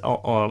this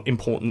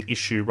important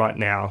issue right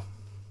now.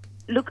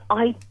 Look,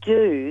 I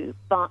do,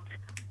 but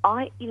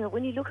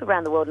when you look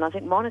around the world, and I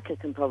think Monica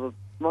can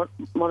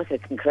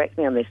correct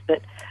me on this,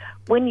 but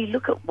when you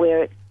look at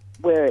where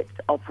it's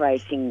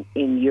operating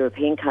in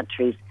European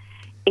countries,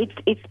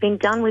 it's been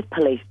done with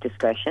police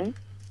discretion,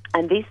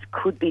 and this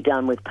could be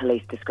done with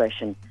police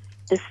discretion.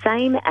 The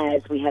same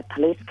as we have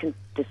police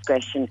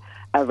discretion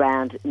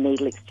around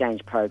needle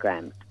exchange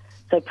programs.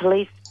 So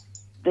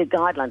the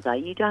guidelines are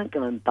you don't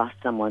go and bust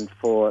someone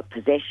for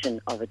possession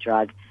of a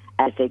drug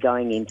as they're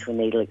going into a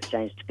needle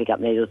exchange to pick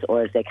up needles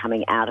or as they're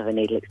coming out of a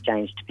needle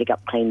exchange to pick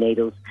up clean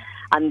needles.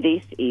 And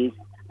this is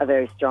a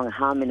very strong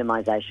harm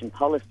minimisation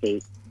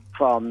policy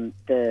from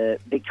the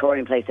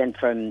Victorian police and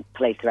from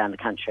police around the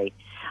country.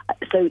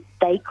 So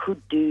they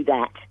could do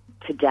that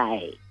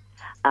today.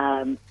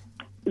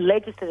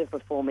 Legislative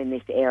reform in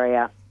this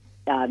area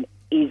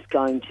is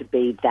going to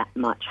be that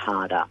much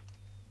harder.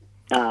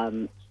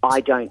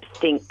 I don't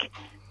think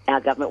our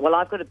government... Well,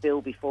 I've got a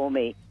bill before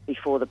me,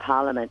 before the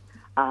Parliament.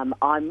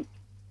 I'm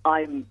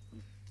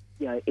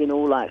in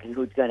all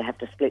likelihood going to have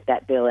to split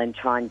that bill and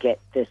try and get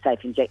the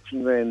safe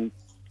injecting room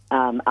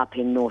up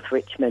in North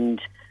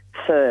Richmond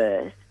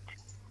first,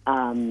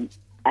 and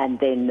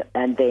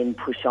then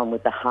push on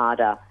with the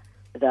harder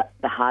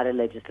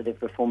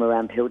legislative reform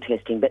around pill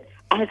testing. But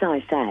as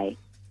I say,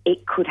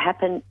 it could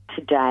happen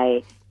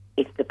today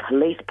if the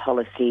police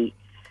policy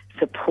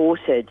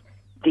supported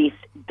this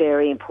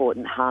very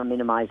important harm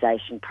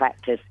minimisation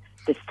practice,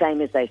 the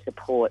same as they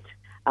support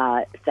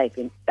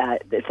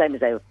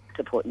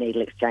support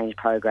needle exchange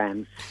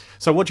programs.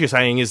 So what you're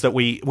saying is that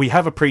we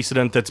have a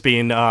precedent that's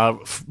been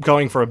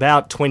going for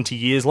about 20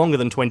 years, longer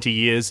than 20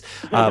 years,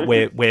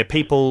 where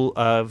people,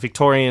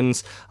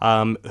 Victorians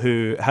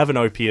who have an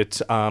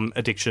opiate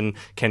addiction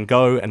can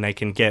go and they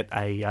can get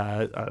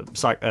a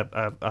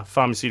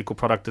pharmaceutical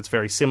product that's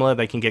very similar.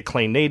 They can get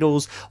clean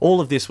needles. All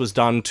of this was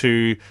done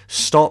to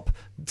stop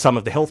some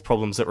of the health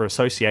problems that were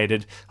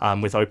associated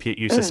with opiate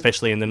use,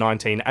 especially in the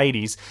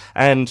 1980s.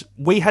 And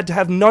we had to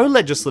have no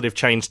legislative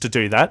change to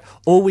do that.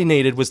 All we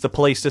needed was the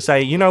police to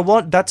say, you know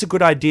what, that's a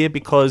good idea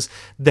because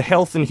the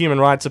health and human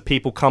rights of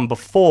people come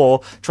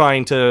before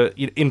trying to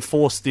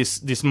enforce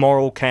this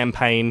moral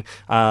campaign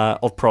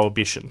of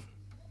prohibition.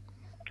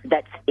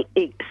 That's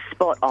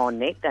spot on,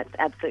 Nick. That's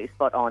absolutely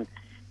spot on.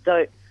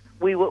 So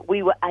we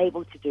were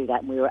able to do that,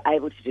 and we were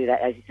able to do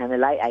that, as you say, in the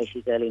late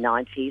 80s, early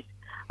 90s.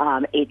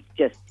 It's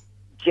just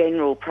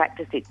general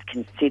practice. It's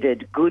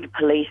considered good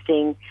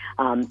policing.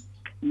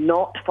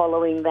 Not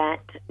following that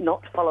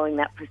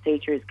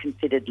procedure is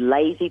considered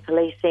lazy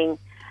policing.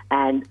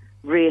 And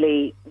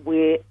really,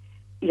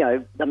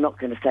 I'm not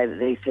going to say that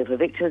these people are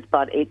victims,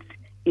 but it's,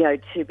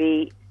 to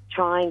be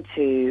trying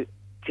to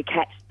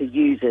catch the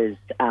users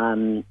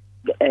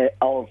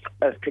of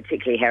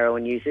particularly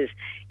heroin users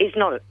is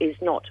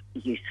not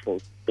useful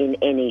in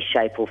any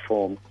shape or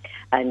form.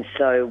 And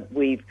so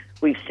we've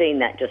seen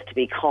that just to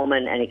be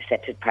common and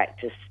accepted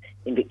practice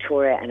in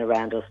Victoria and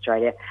around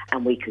Australia,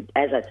 and we could,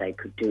 as I say,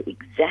 could do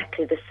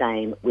exactly the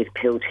same with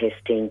pill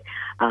testing,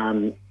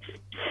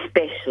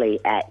 especially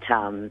at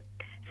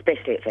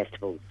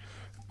festivals.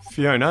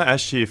 Fiona,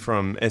 Ash here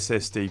from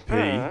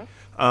SSDP.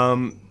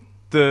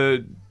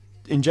 The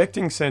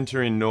injecting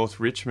centre in North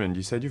Richmond,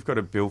 you said you've got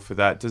a bill for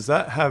that. Does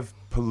that have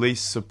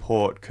police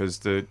support? Because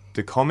the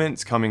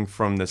comments coming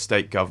from the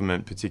state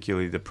government,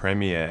 particularly the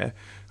Premier,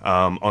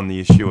 on the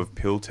issue of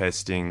pill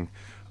testing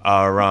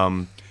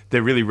are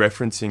they're really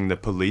referencing the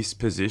police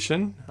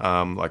position.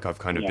 Like I've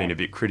kind of been a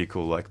bit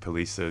critical, like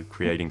police are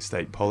creating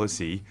state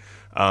policy.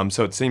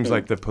 So it seems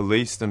like the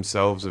police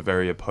themselves are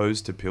very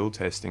opposed to pill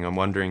testing. I'm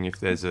wondering if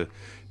there's a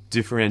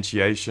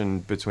differentiation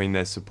between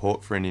their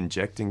support for an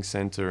injecting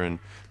centre and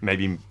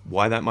maybe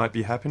why that might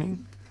be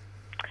happening?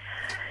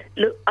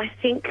 Look, I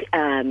think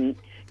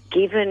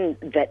given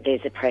that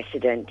there's a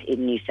precedent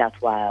in New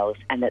South Wales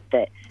and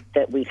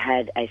that we've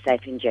had a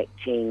safe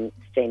injecting,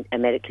 a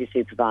medically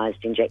supervised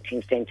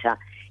injecting centre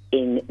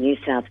in New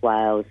South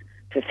Wales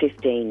for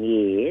 15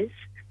 years,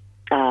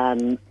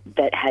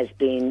 that has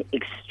been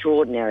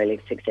extraordinarily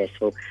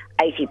successful.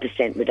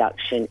 80%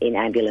 reduction in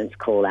ambulance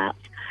call-outs,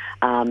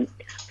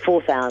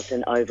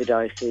 4,000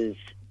 overdoses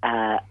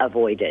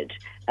avoided.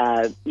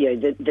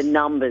 The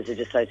numbers are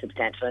just so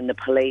substantial, and the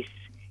police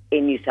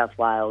in New South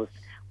Wales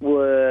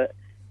were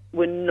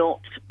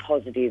not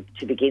positive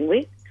to begin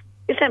with.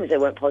 The same as they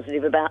weren't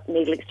positive about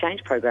needle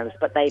exchange programs,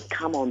 but they've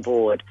come on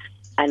board,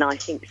 and I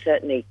think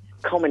certainly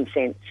common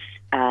sense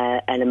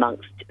and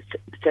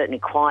certainly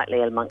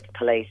quietly amongst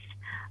police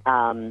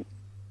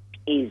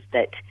is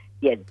that,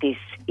 this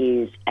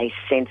is a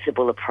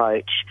sensible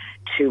approach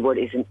to what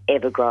is an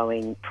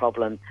ever-growing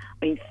problem.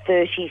 I mean,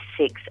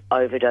 36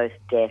 overdose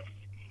deaths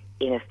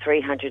in a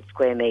 300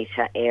 square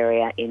metre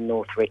area in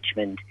North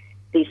Richmond.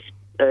 This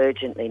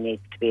urgently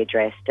needs to be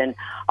addressed, and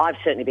I've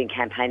certainly been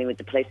campaigning with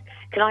the police.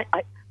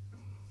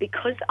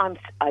 Because I'm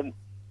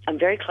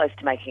very close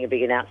to making a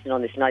big announcement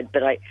on this,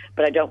 but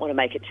I don't want to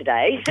make it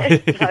today.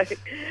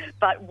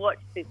 But watch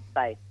this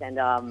space,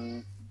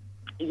 and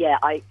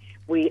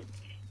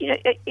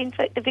in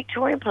fact, the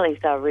Victorian police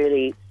are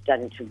really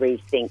starting to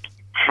rethink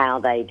how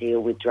they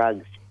deal with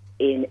drugs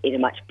in a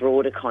much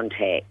broader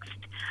context.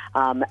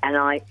 And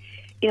I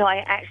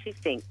actually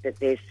think that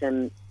there's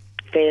some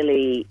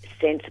fairly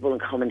sensible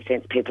and common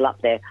sense people up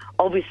there.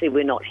 Obviously,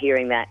 we're not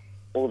hearing that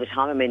all the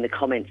time. I mean, the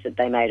comments that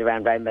they made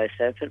around Rainbow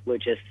Serpent were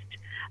just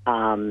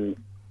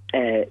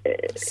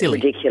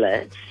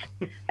ridiculous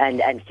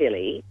and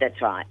silly.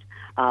 That's right.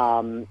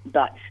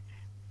 But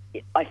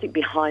I think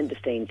behind the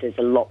scenes, there's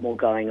a lot more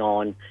going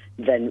on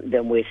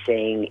than we're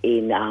seeing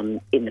in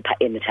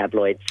the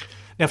tabloids.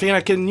 Now,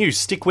 Fiona, can you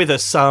stick with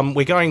us?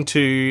 We're going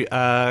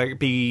to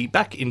be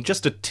back in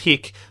just a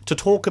tick to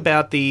talk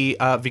about the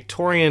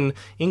Victorian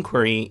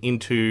inquiry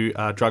into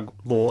drug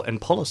law and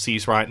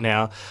policies right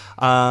now.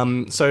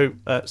 So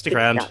stick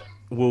around.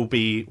 Will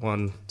be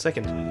 1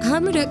 second.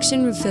 Harm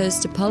reduction refers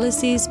to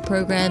policies,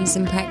 programs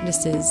and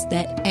practices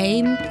that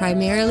aim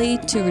primarily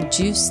to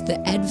reduce the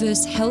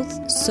adverse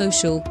health,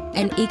 social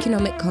and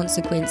economic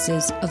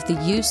consequences of the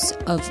use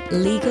of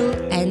legal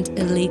and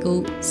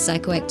illegal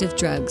psychoactive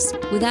drugs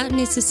without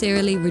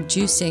necessarily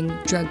reducing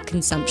drug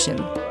consumption.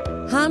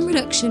 Harm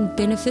reduction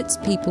benefits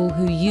people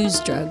who use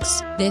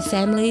drugs, their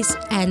families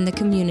and the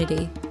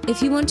community.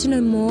 If you want to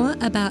know more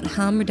about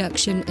harm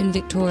reduction in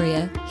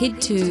Victoria,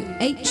 head to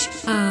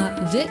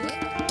hrvic.org.au.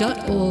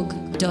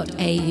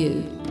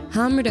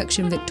 Harm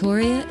Reduction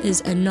Victoria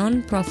is a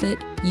non-profit,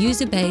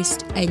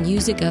 user-based and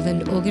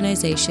user-governed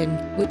organisation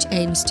which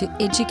aims to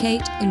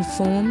educate,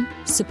 inform,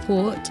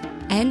 support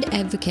and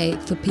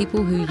advocate for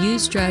people who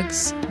use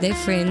drugs, their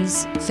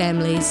friends,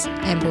 families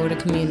and broader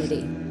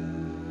community.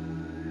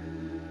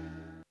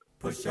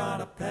 Push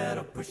on a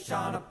pedal,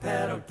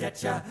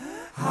 get your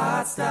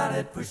heart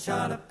started. Push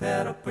on a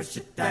pedal, push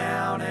it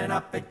down and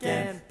up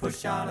again.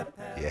 Push on a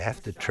pedal. You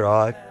have to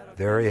try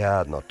very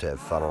hard not to have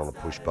fun on a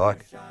push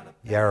bike.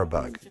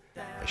 Yarrabug,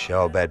 a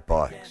show about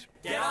bikes.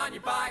 Get on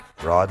your bike,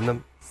 riding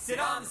them, sit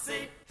on the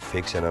seat,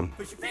 fixing them,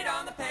 push your feet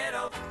on the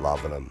pedal,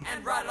 loving them.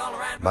 and ride it all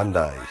around.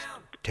 Mondays,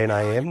 10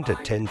 a.m. to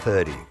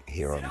 10:30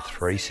 here on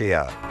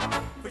 3CR.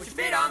 Push your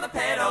feet on the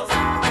pedals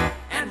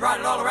and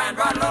ride it all around,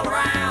 ride it all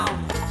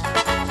around.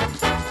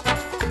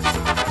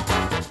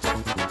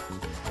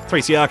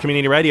 3CR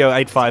Community Radio,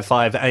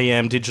 855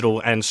 AM, digital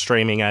and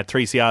streaming at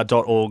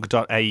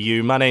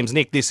 3cr.org.au. My name's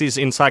Nick. This is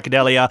In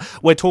Psychedelia.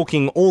 We're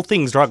talking all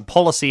things drug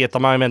policy at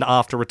the moment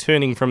after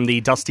returning from the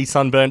dusty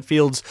sunburnt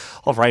fields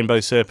of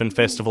Rainbow Serpent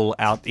Festival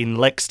out in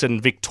Lexington,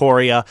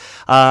 Victoria.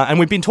 And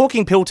we've been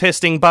talking pill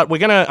testing, but we're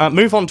going to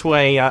move on to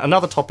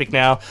another topic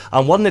now.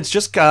 One that's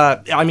just,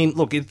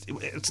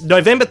 it's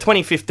November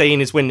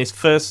 2015 is when this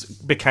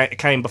first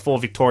came before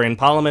Victorian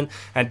Parliament,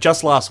 and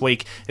just last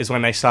week is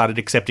when they started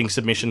accepting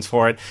submissions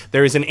for it.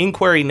 There is an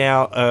inquiry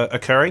now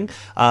occurring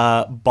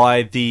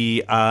by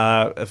the,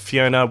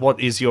 Fiona, what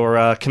is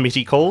your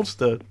committee called?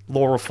 The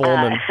Law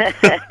Reform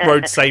and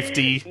Road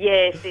Safety?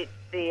 Yes, it's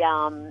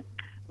the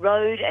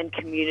Road and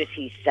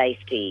Community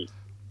Safety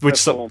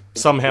Which Reform.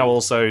 somehow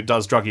also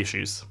does drug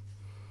issues.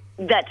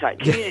 That's right,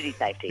 community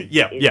safety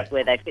is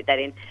where they fit that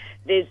in.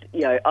 There's,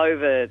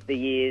 over the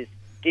years,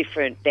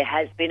 there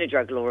has been a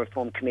drug law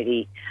reform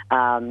committee,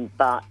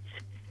 but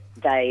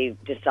they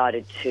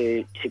decided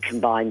to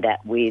combine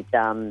that with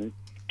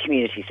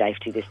community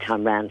safety this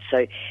time round.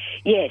 So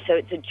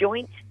it's a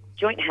joint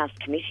House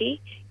committee.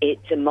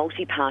 It's a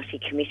multi-party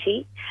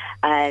committee,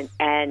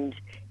 and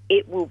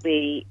it will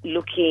be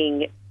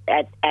looking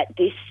at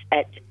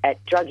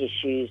drug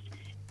issues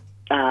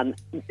in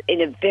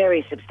a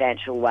very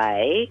substantial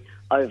way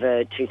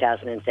over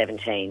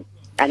 2017.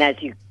 And as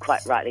you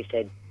quite rightly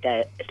said,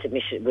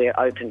 we're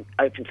open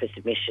for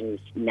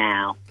submissions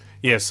now.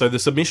 Yes, so the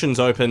submissions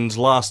opened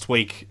last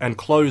week and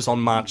close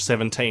on March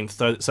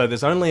 17th. So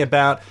there's only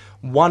about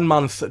 1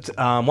 month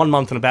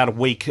and about a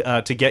week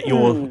to get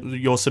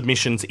your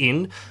submissions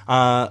in.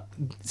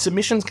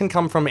 Submissions can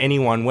come from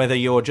anyone, whether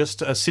you're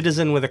just a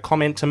citizen with a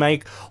comment to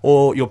make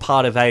or you're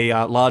part of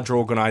a larger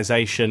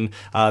organisation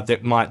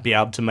that might be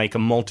able to make a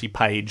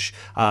multi-page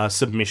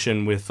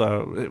submission with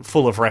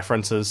full of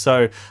references.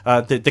 So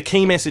the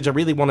key message I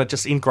really want to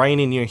just ingrain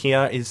in you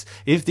here is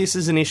if this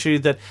is an issue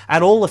that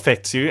at all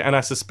affects you, and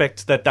I suspect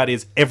that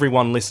is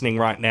everyone listening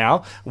right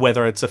now,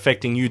 whether it's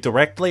affecting you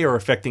directly or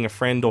affecting a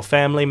friend or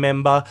family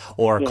member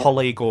or a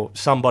colleague or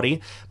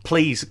somebody,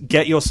 please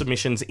get your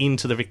submissions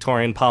into the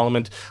Victorian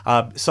Parliament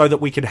so that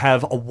we can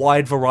have a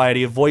wide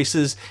variety of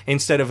voices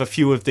instead of a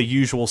few of the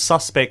usual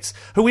suspects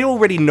who we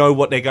already know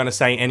what they're going to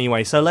say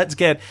anyway. So let's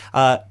get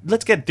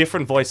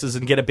different voices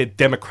and get a bit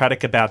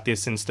democratic about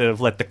this instead of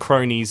let the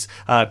cronies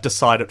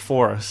decide it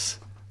for us.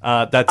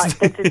 That's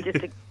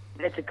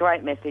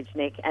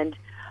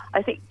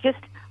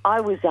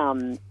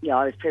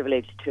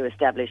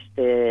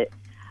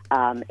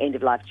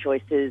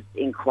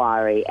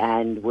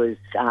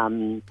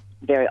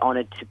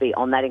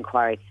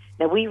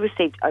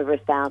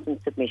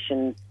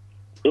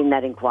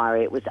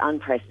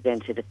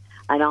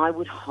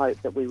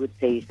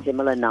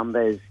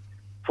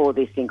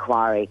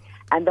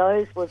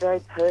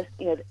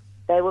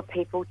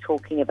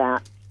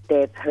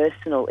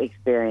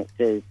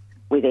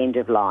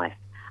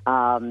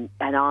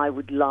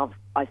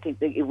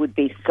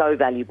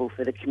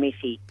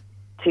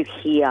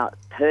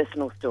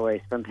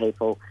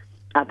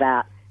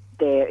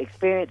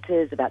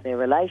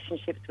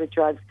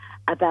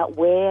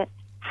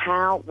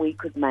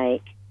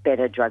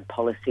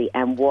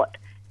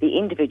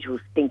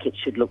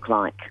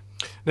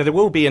Now, there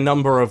will be a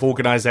number of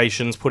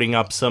organisations putting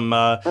up some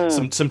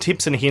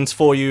tips and hints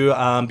for you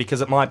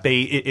because it might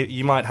be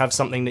you might have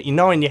something that you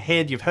know in your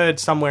head, you've heard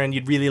somewhere and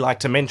you'd really like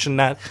to mention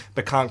that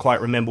but can't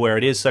quite remember where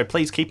it is. So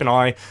please keep an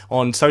eye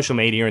on social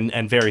media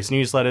and various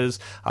newsletters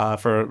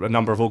for a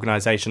number of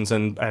organisations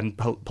and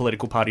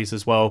political parties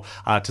as well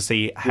to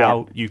see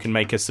how you can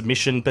make a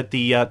submission. But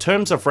the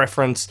terms of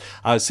reference,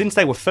 since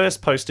they were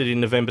first posted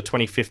in November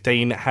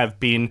 2015, have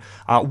been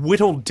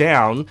whittled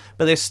down,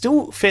 but they're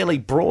still fairly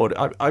broad.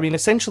 I mean,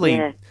 essentially,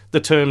 the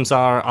terms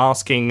are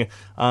asking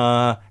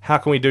how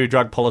can we do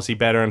drug policy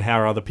better and how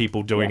are other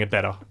people doing it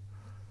better?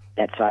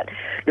 That's right.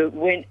 Look,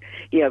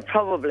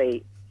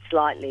 probably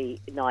slightly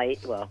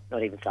naive, well,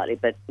 not even slightly,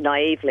 but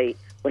naively,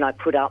 when I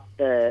put up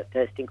the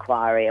first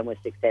inquiry and was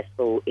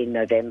successful in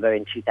November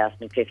in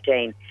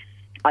 2015,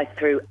 I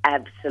threw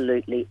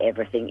absolutely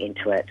everything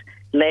into it.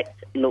 Let's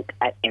look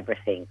at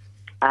everything.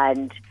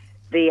 And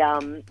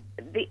the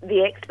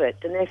experts,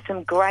 and there's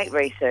some great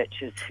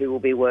researchers who will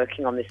be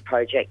working on this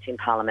project in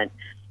Parliament,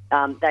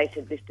 they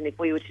said, listen, if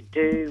we were to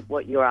do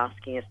what you're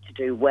asking us to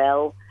do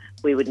well,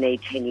 we would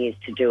need 10 years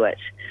to do it.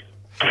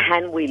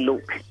 Can we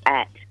look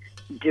at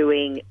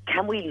an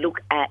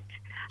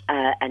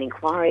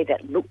inquiry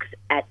that looks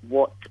at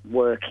what's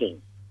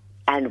working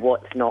and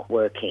what's not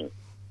working?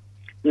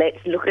 Let's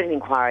look at an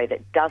inquiry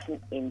that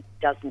doesn't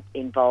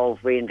involve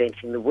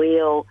reinventing the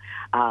wheel,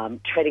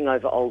 treading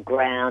over old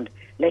ground.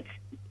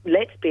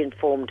 Let's be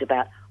informed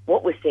about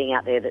what we're seeing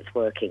out there that's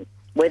working,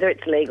 whether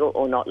it's legal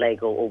or not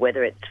legal, or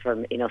whether it's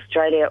from in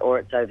Australia or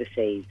it's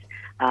overseas.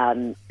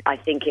 I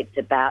think it's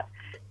about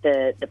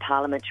the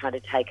Parliament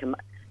trying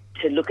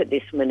to look at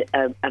this from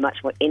a much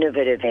more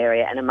innovative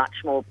area and a much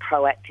more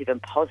proactive and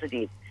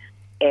positive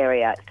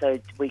area, so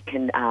we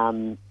can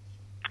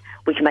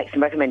make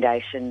some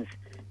recommendations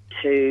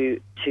to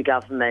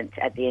government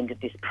at the end of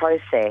this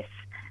process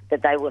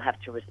that they will have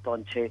to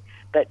respond to,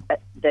 but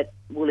that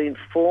will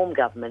inform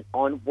government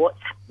on what's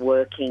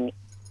working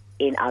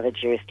in other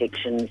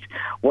jurisdictions,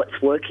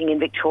 what's working in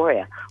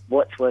Victoria,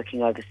 what's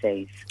working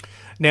overseas.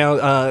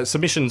 Now,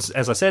 submissions,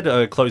 as I said,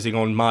 are closing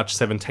on March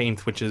 17th,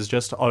 which is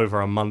just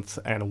over a month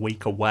and a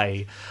week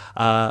away.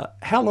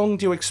 How long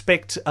do you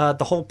expect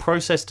the whole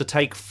process to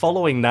take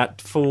following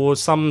that for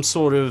some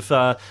sort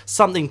of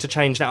something to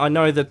change? Now, I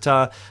know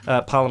that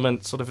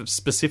Parliament sort of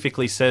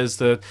specifically says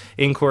that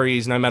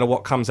inquiries, no matter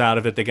what comes out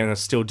of it, they're going to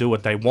still do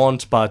what they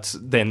want, but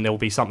then there'll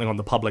be something on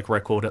the public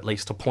record at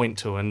least to point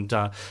to and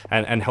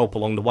help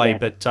along the way. Yeah.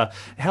 But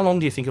how long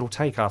do you think it'll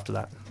take after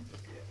that?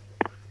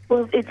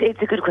 Well, it's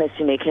a good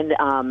question, Nick, and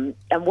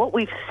what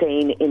we've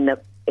seen to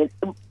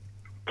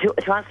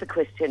answer the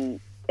question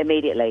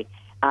immediately,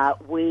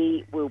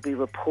 we will be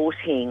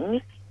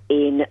reporting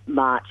in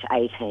March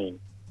 18.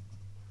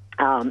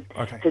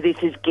 Okay. So this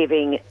is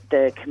giving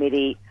the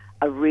committee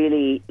a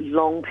really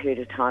long period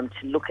of time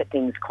to look at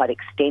things quite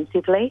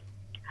extensively,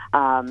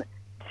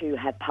 to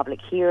have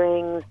public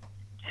hearings,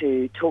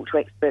 to talk to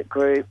expert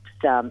groups.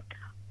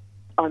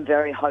 I'm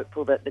very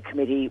hopeful that the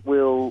committee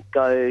will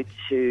go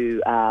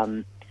to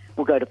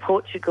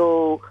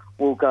Portugal,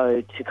 we'll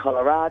go to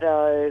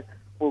Colorado,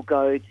 we'll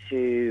go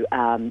to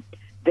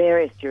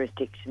various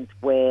jurisdictions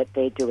where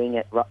they're doing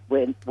it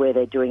where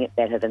they're doing it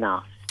better than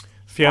us.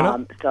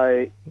 Fiona?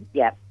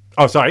 Yeah.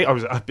 Oh, sorry. I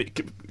was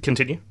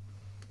continue.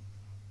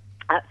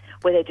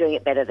 Where they're doing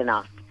it better than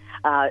us.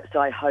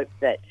 So I hope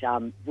that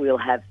we'll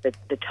have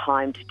the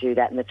time to do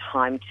that and the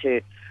time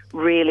to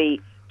really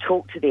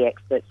talk to the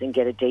experts and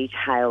get a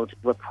detailed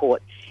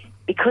report.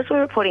 Because we're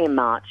reporting in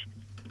March,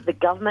 the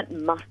government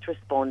must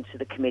respond to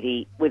the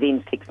committee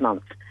within 6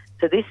 months.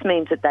 So this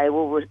means that they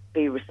will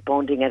be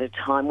responding at a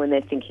time when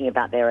they're thinking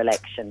about their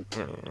election.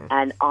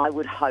 And I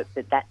would hope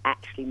that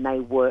actually may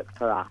work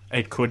for us.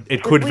 It could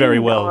very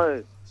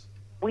well.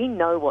 We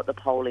know what the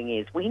polling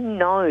is. We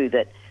know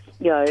that,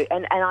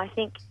 and I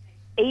think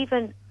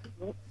even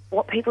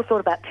what people thought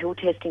about pill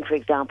testing, for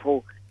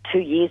example, 2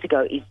 years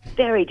ago is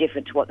very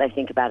different to what they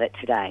think about it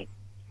today.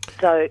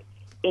 So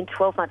in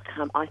 12 months'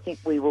 time, I think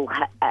we will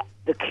have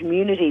the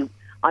community.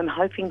 I'm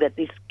hoping that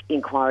this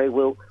inquiry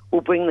will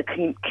bring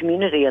the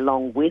community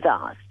along with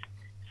us,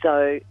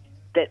 so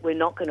that we're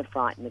not going to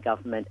frighten the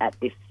government at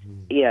this,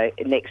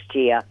 next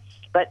year.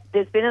 But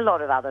there's been a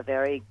lot of other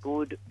very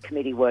good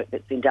committee work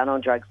that's been done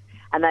on drugs,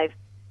 and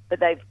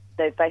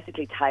they've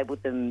basically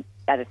tabled them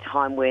at a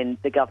time when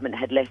the government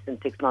had less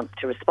than 6 months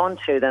to respond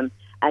to them,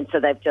 and so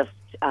they've just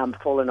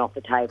fallen off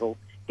the table.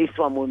 This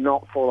one will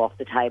not fall off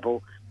the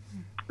table,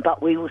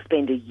 but we will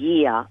spend a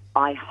year,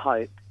 I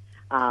hope,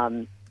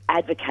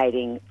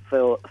 advocating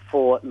for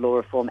law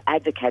reform,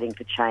 advocating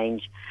for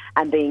change,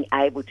 and being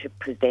able to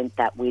present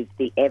that with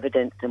the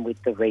evidence and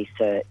with the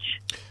research.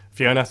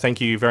 Fiona,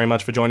 thank you very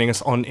much for joining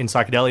us on In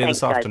Psychedelia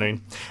this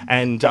afternoon.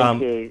 And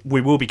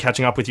we will be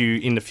catching up with you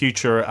in the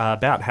future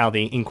about how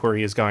the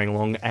inquiry is going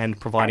along and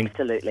providing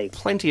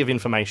plenty of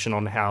information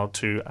on how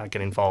to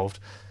get involved.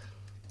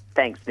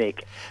 Thanks,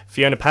 Nick.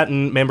 Fiona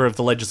Patten, member of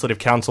the Legislative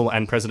Council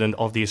and president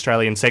of the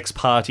Australian Sex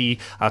Party,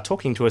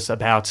 talking to us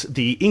about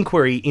the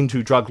inquiry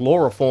into drug law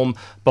reform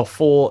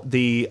before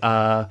the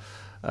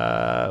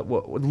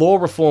Law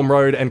Reform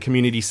Road and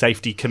Community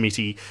Safety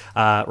Committee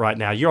right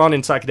now. You're on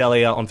In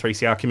Psychedelia on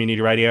 3CR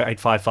Community Radio,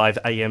 855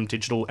 AM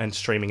digital and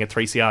streaming at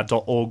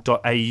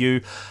 3cr.org.au.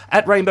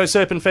 At Rainbow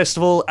Serpent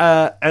Festival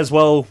as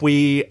well,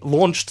 we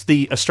launched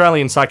the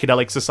Australian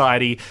Psychedelic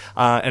Society,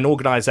 an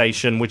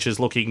organisation which is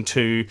looking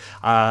to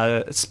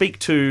speak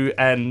to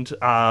and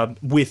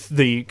with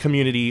the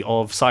community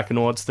of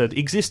psychonauts that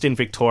exist in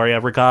Victoria,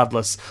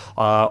 regardless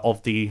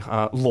of the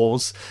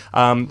laws.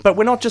 But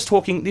we're not just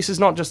talking, this is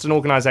not just an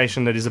organisation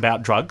organisation that is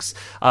about drugs,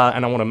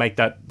 and I want to make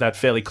that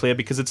fairly clear,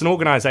 because it's an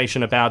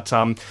organisation about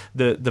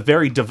the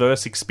very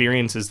diverse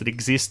experiences that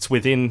exists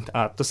within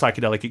the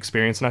psychedelic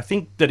experience. And I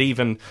think that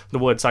even the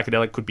word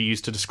psychedelic could be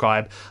used to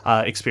describe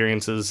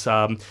experiences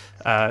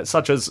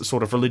such as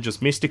sort of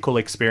religious mystical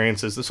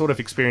experiences, the sort of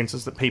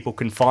experiences that people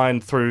can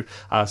find through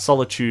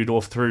solitude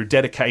or through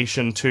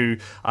dedication to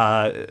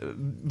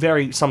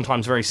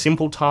sometimes very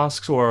simple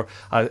tasks or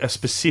a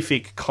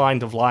specific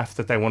kind of life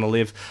that they want to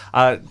live.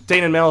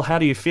 Dean and Mel, how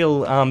do you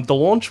feel the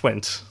launch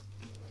went?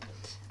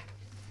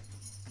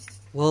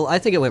 Well, I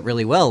think it went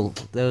really well.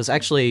 There was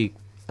actually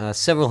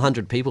several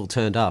hundred people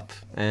turned up,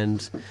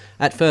 and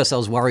at first I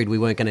was worried we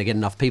weren't going to get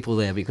enough people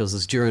there because it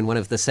was during one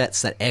of the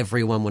sets that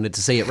everyone wanted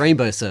to see at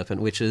Rainbow Serpent,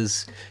 which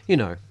is,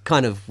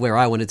 kind of where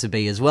I wanted to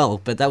be as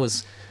well. But that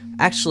was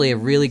actually a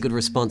really good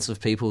response of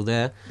people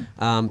there.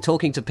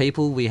 Talking to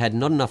people, we had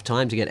not enough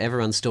time to get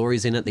everyone's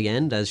stories in at the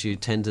end, as you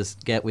tend to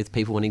get with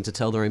people wanting to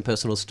tell their own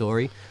personal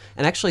story.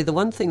 And actually, the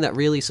one thing that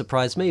really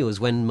surprised me was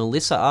when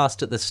Melissa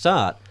asked at the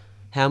start,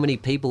 how many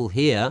people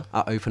here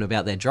are open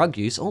about their drug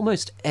use?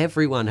 Almost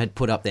everyone had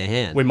put up their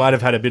hand. We might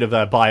have had a bit of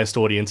a biased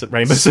audience at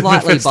Rainbow Serpent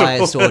Slightly Festival.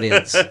 biased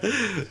audience.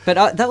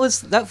 But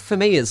that for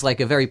me is like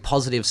a very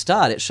positive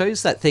start. It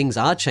shows that things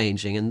are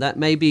changing, and that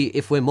maybe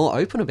if we're more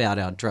open about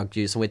our drug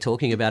use and we're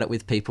talking about it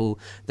with people,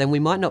 then we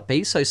might not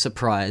be so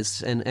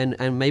surprised,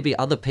 and maybe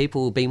other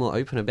people will be more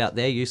open about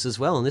their use as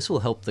well, and this will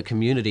help the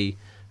community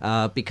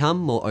become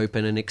more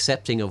open and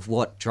accepting of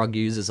what drug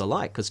users are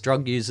like, because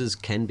drug users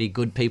can be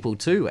good people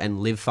too and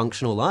live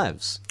functional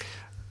lives.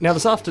 Now,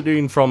 this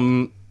afternoon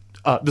from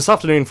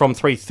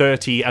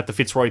 3:30 at the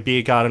Fitzroy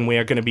Beer Garden, we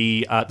are going to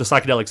be, the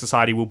Psychedelic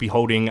Society will be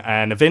holding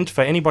an event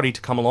for anybody to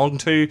come along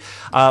to,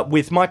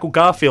 with Michael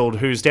Garfield,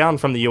 who's down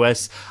from the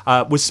US,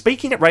 was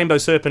speaking at Rainbow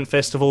Serpent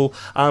Festival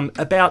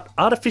about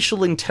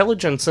artificial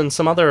intelligence and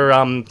some other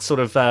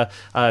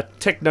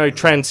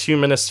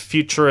techno-transhumanist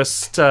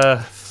futurist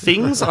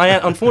things. I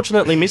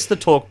unfortunately missed the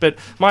talk, but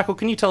Michael,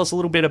 can you tell us a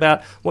little bit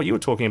about what you were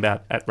talking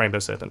about at Rainbow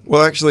Serpent?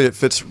 Well, actually, it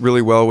fits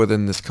really well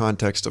within this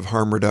context of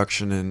harm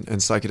reduction and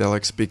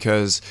psychedelics,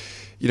 because,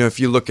 if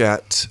you look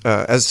at,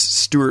 as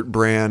Stuart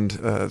Brand,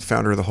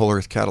 founder of the Whole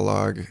Earth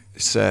Catalog,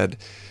 said,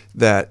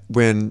 that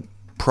when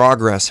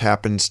progress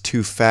happens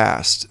too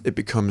fast, it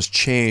becomes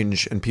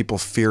change and people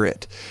fear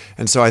it.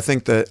 And so I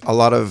think that a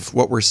lot of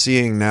what we're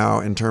seeing now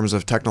in terms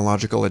of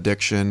technological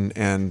addiction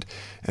and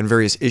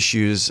various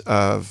issues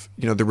of,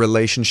 the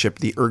relationship,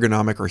 the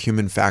ergonomic or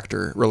human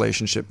factor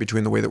relationship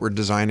between the way that we're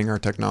designing our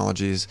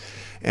technologies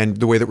and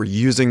the way that we're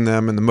using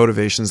them and the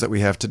motivations that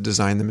we have to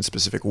design them in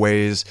specific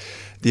ways,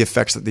 the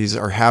effects that these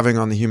are having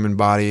on the human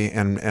body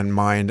and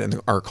mind and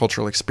our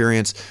cultural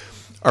experience,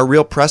 are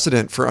real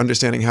precedent for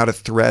understanding how to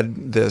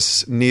thread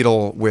this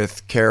needle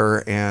with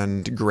care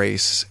and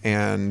grace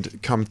and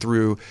come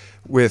through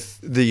with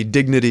the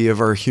dignity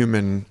of our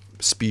human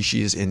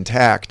species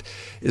intact,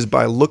 is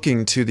by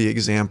looking to the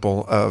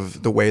example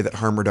of the way that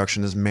harm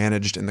reduction is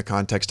managed in the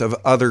context of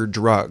other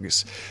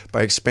drugs,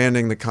 by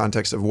expanding the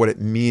context of what it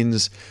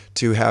means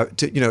to have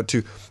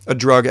to a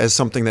drug as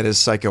something that is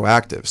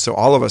psychoactive. So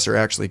all of us are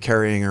actually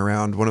carrying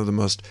around one of the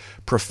most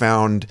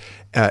profound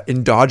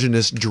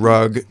endogenous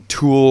drug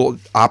tool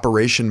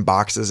operation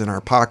boxes in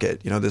our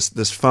pocket.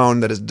 This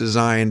phone that is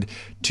designed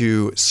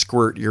to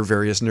squirt your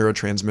various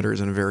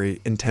neurotransmitters in a very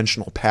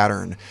intentional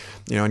pattern,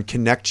 and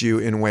connect you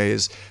in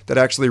ways that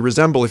actually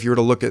resemble, if you were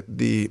to look at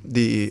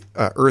the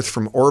Earth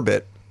from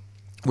orbit,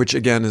 which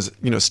again is,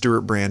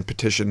 Stuart Brand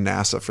petitioned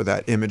NASA for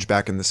that image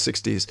back in the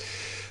 60s,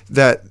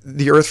 that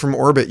the Earth from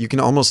orbit, you can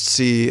almost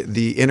see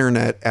the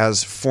internet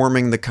as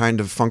forming the kind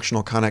of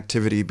functional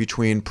connectivity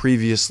between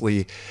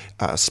previously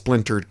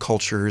splintered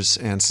cultures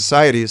and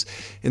societies,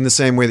 in the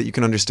same way that you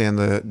can understand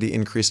the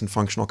increase in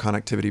functional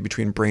connectivity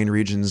between brain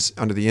regions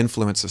under the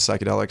influence of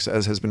psychedelics,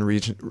 as has been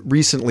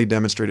recently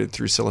demonstrated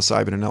through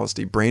psilocybin and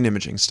LSD brain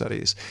imaging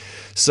studies.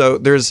 So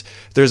there's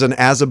an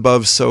as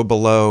above, so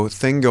below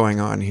thing going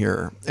on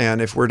here.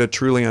 And if we're to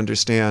truly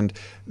understand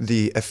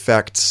the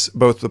effects,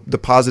 both the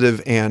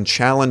positive and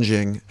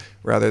challenging,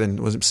 rather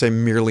than say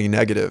merely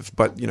negative,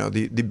 but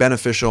the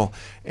beneficial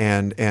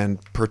and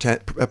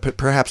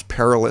perhaps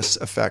perilous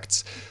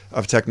effects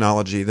of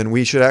technology, then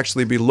we should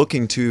actually be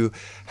looking to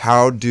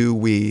how do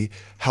we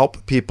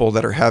help people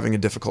that are having a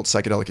difficult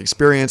psychedelic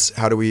experience?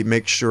 How do we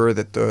make sure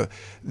that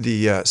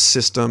the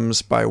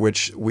systems by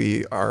which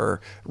we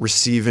are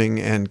receiving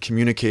and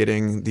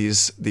communicating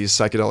these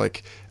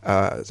psychedelic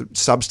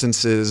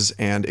substances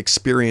and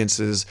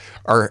experiences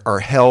are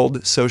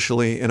held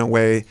socially in a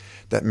way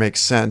that makes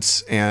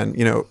sense? And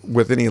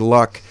with any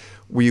luck,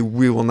 we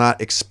will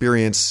not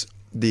experience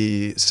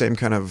the same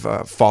kind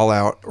of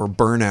fallout or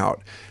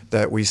burnout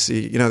that we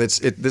see.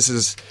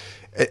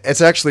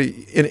 It's actually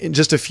in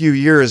just a few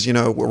years,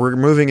 we're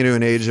moving into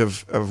an age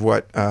of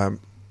what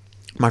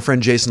my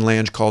friend Jason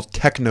Lange calls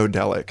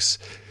technodelics,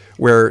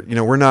 where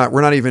we're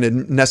not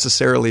even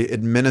necessarily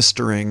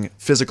administering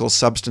physical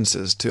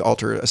substances to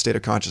alter a state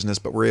of consciousness,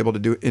 but we're able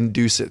to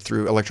induce it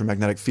through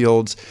electromagnetic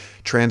fields,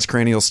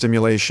 transcranial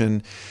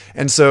stimulation.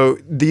 And so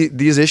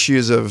these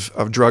issues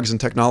of drugs and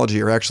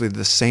technology are actually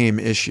the same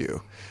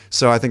issue.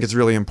 So I think it's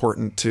really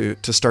important to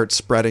start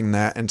spreading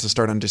that and to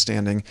start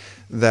understanding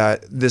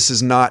that this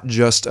is not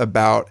just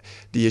about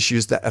the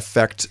issues that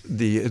affect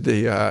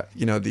the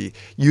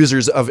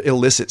users of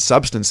illicit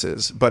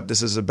substances, but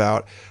this is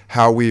about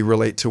how we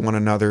relate to one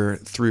another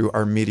through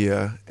our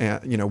media,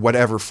 and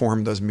whatever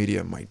form those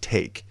media might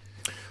take.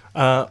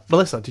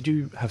 Melissa, did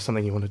you have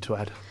something you wanted to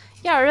add?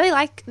 Yeah, I really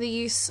like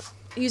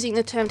using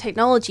the term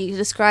technology to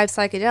describe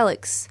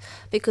psychedelics,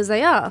 because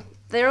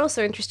they're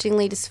also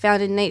interestingly just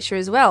found in nature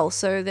as well,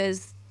 so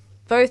there's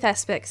both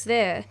aspects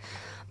there.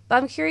 But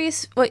I'm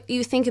curious what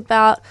you think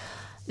about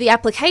the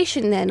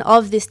application then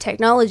of this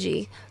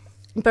technology,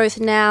 both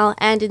now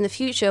and in the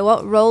future.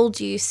 What role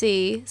do you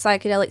see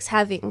psychedelics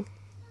having?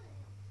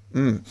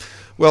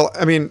 Well,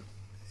 I mean,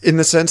 in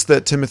the sense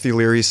that Timothy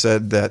Leary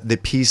said that the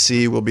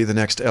PC will be the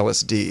next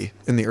LSD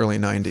in the early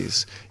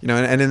 90s,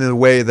 and in the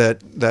way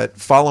that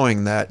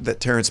following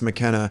that Terence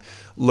McKenna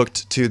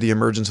looked to the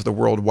emergence of the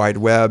World Wide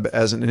Web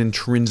as an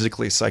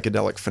intrinsically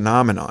psychedelic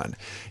phenomenon.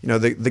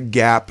 The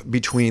gap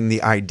between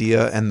the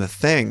idea and the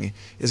thing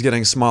is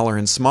getting smaller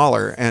and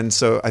smaller. And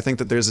so I think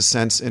that there's a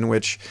sense in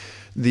which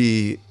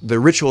the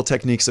ritual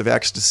techniques of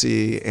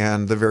ecstasy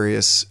and the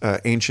various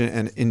ancient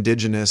and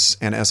indigenous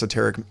and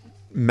esoteric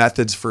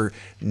methods for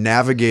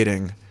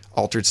navigating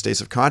altered states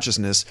of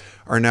consciousness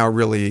are now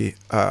really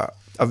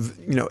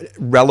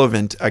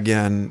relevant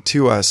again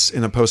to us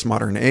in a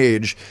postmodern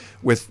age,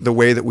 with the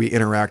way that we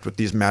interact with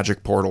these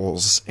magic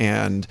portals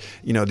and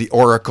the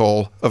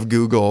oracle of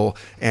Google,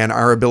 and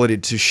our ability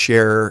to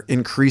share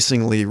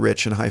increasingly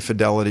rich and high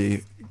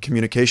fidelity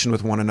communication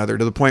with one another,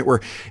 to the point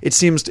where it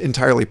seems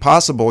entirely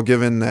possible,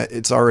 given that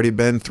it's already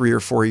been 3 or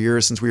 4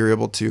 years since we were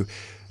able to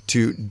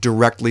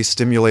directly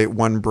stimulate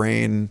one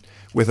brain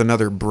with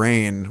another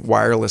brain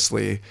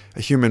wirelessly,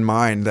 a human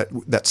mind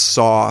that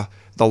saw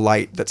the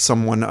light that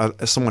someone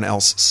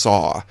else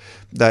saw,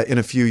 that in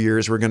a few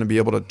years we're going to be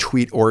able to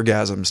tweet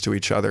orgasms to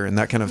each other and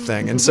that kind of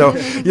thing. And so,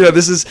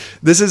 this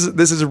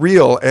is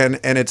real, and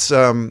it's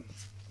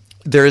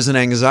there is an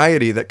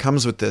anxiety that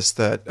comes with this,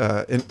 that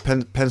in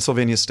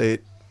Pennsylvania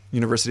State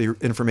University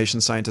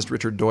information scientist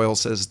Richard Doyle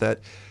says that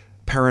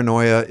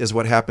paranoia is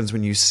what happens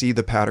when you see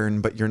the pattern,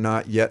 but you're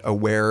not yet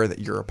aware that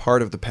you're a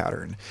part of the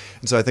pattern.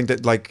 And so I think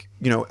that,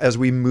 as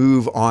we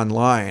move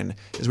online,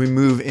 as we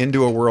move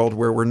into a world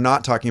where we're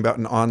not talking about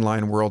an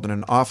online world and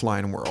an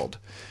offline world,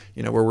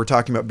 where we're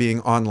talking about being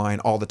online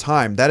all the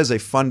time, that is a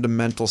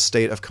fundamental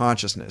state of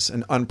consciousness,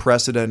 an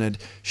unprecedented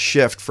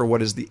shift for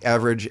what is the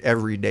average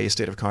everyday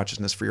state of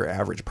consciousness for your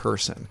average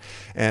person.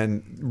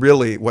 And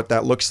really what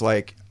that looks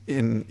like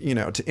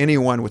to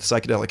anyone with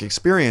psychedelic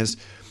experience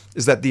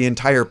is that the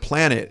entire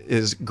planet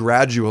is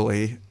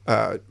gradually,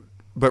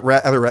 but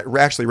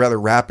rather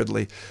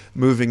rapidly,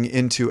 moving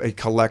into a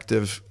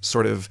collective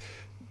sort of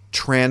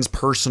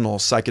transpersonal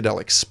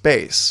psychedelic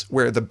space,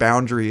 where the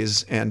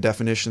boundaries and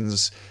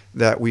definitions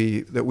that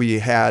we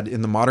had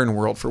in the modern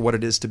world for what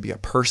it is to be a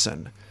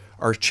person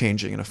are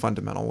changing in a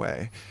fundamental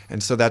way.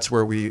 And so that's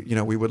where we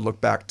would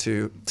look back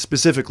to,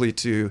 specifically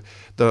to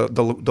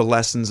the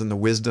lessons and the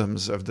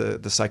wisdoms of the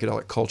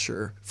psychedelic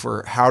culture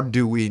for how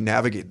do we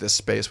navigate this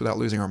space without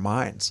losing our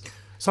minds.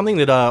 Something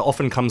that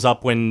often comes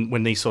up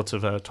when these sorts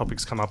of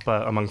topics come up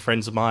among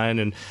friends of mine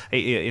and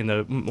in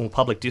the more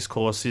public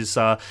discourse is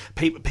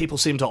people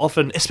seem to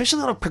often, especially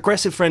a lot of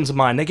progressive friends of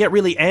mine, they get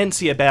really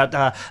antsy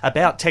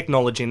about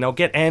technology, and they'll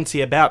get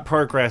antsy about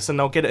progress, and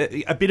they'll get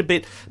a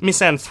bit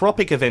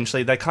misanthropic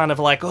eventually. They're kind of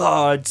like,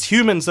 oh, it's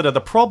humans that are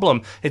the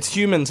problem. It's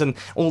humans and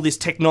all this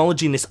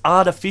technology and this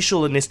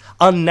artificial and this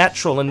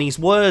unnatural and these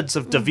words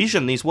of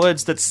division, these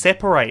words that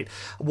separate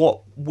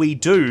what we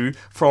do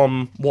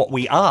from what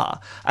we are.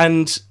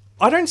 And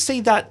I don't see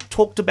that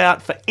talked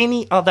about for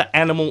any other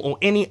animal or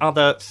any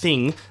other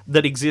thing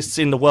that exists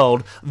in the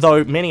world,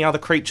 though many other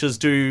creatures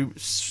do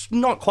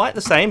not quite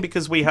the same,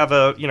 because we have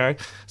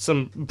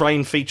some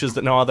brain features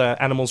that no other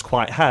animals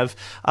quite have.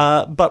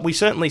 But we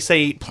certainly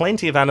see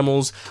plenty of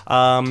animals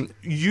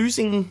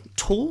using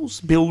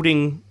tools,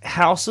 building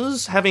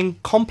houses, having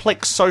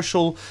complex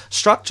social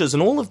structures,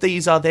 and all of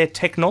these are their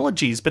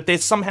technologies, but they're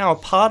somehow a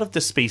part of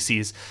the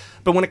species.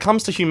 But when it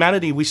comes to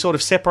humanity, we sort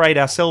of separate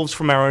ourselves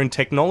from our own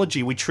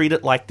technology. We treat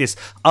it like this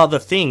other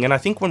thing. And I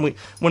think when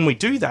we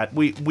do that,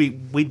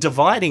 we're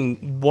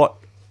dividing what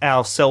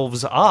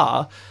ourselves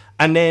are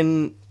and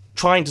then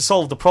trying to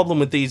solve the problem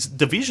with these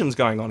divisions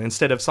going on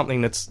instead of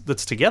something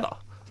that's together.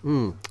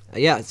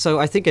 Yeah,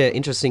 so I think an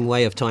interesting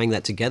way of tying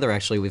that together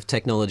actually with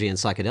technology and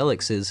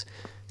psychedelics is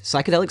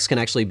psychedelics can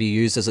actually be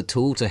used as a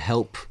tool to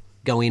help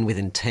go in with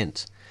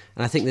intent.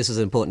 And I think this is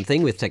an important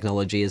thing with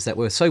technology, is that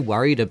we're so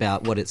worried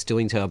about what it's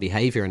doing to our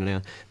behavior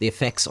and the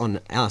effects on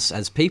us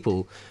as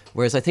people.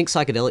 Whereas I think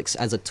psychedelics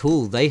as a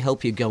tool, they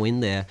help you go in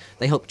there,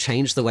 they help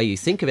change the way you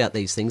think about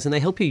these things, and they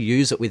help you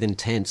use it with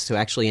intent to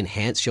actually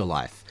enhance your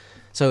life.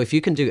 So if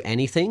you can do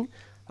anything,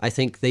 I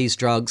think these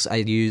drugs are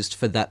used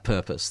for that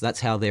purpose.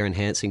 That's how their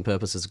enhancing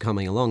purposes are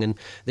coming along. And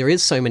there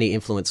is so many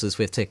influences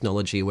with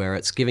technology where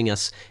it's giving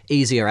us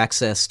easier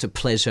access to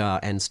pleasure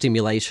and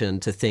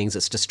stimulation to things.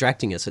 It's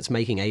distracting us. It's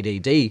making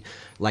ADD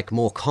like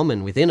more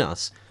common within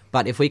us.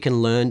 But if we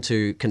can learn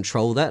to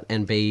control that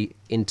and be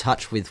in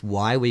touch with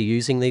why we're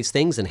using these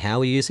things and how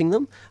we're using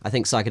them, I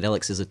think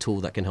psychedelics is a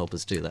tool that can help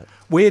us do that.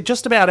 We're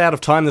just about out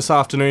of time this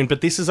afternoon,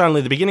 but this is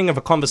only the beginning of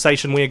a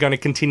conversation we are going to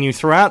continue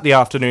throughout the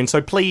afternoon.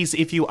 So please,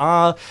 if you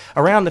are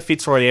around the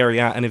Fitzroy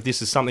area and if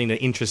this is something that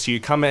interests you,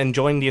 come and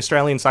join the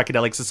Australian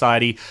Psychedelic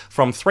Society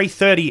from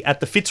 3:30 at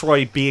the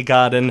Fitzroy Beer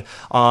Garden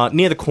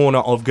near the corner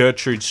of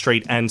Gertrude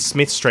Street and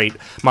Smith Street.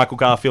 Michael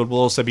Garfield will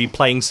also be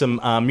playing some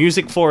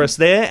music for us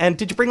there. And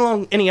did you bring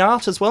along any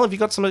art as well? Have you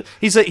got some?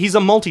 He's a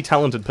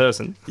multi-talented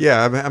person.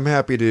 Yeah, I'm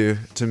happy to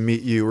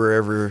meet you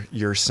wherever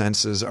your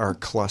senses are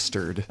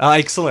clustered.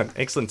 Excellent.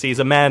 He's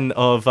a man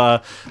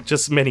of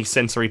just many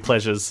sensory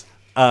pleasures.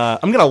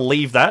 I'm going to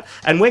leave that,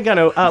 and we're going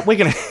to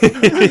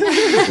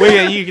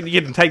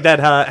you can take that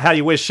how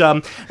you wish.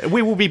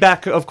 We will be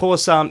back, of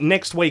course,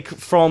 next week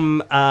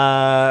from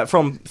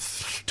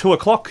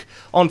 2:00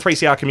 on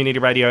 3CR Community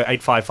Radio,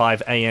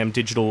 855 AM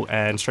digital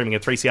and streaming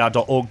at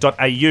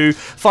 3cr.org.au.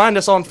 Find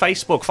us on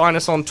Facebook, find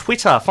us on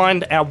Twitter,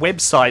 find our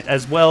website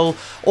as well.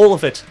 All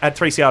of it at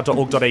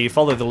 3cr.org.au.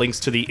 Follow the links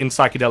to the In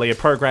Psychedelia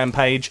program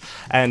page,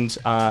 and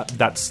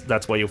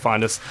that's where you'll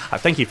find us.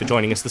 Thank you for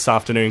joining us this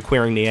afternoon.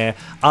 Queering the Air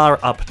are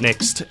up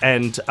next,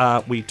 and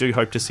we do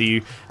hope to see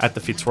you at the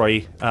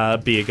Fitzroy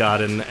Beer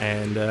Garden.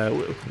 And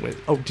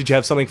did you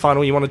have something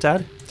final you wanted to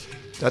add?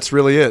 That's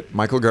really it.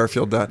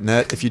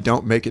 MichaelGarfield.net if you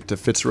don't make it to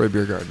Fitzroy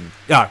Beer Garden.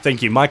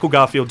 Thank you.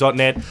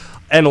 MichaelGarfield.net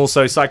and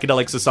also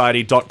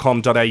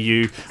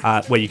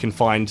psychedelicsociety.com.au where you can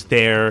find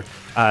their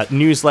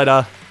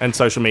newsletter and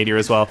social media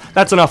as well.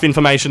 That's enough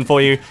information for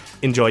you.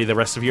 Enjoy the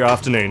rest of your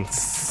afternoon.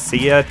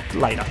 See you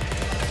later.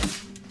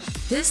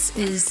 This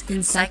is In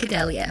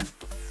Psychedelia.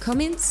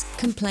 Comments,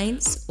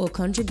 complaints, or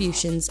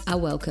contributions are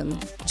welcome.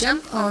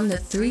 Jump on the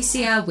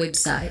 3CR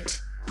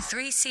website,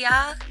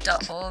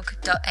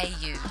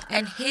 3cr.org.au,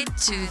 and head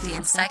to the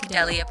In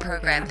Psychedelia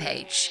program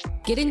page.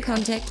 Get in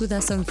contact with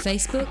us on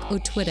Facebook or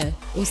Twitter,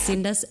 or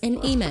send us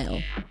an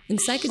email. In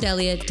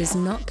Psychedelia does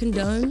not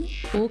condone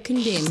or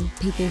condemn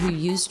people who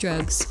use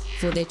drugs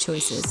for their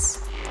choices.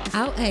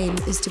 Our aim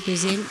is to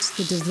present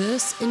the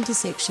diverse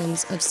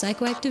intersections of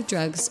psychoactive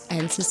drugs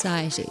and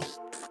society.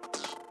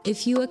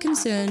 If you are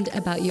concerned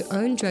about your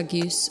own drug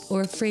use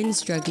or a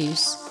friend's drug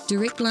use,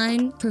 Direct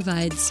Line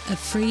provides a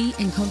free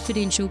and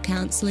confidential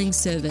counselling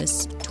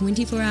service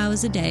 24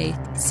 hours a day,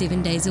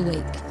 7 days a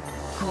week.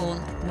 Call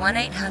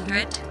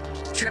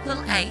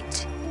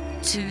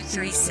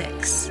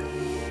 1-800-888-236.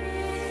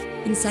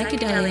 In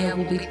Psychedelia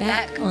will be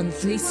back on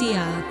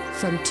 3CR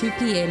from 2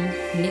 p.m.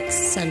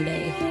 next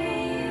Sunday.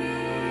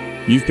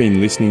 You've been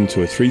listening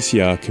to a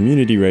 3CR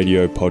community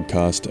radio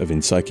podcast of In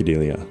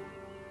Psychedelia.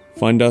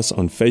 Find us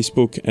on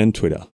Facebook and Twitter.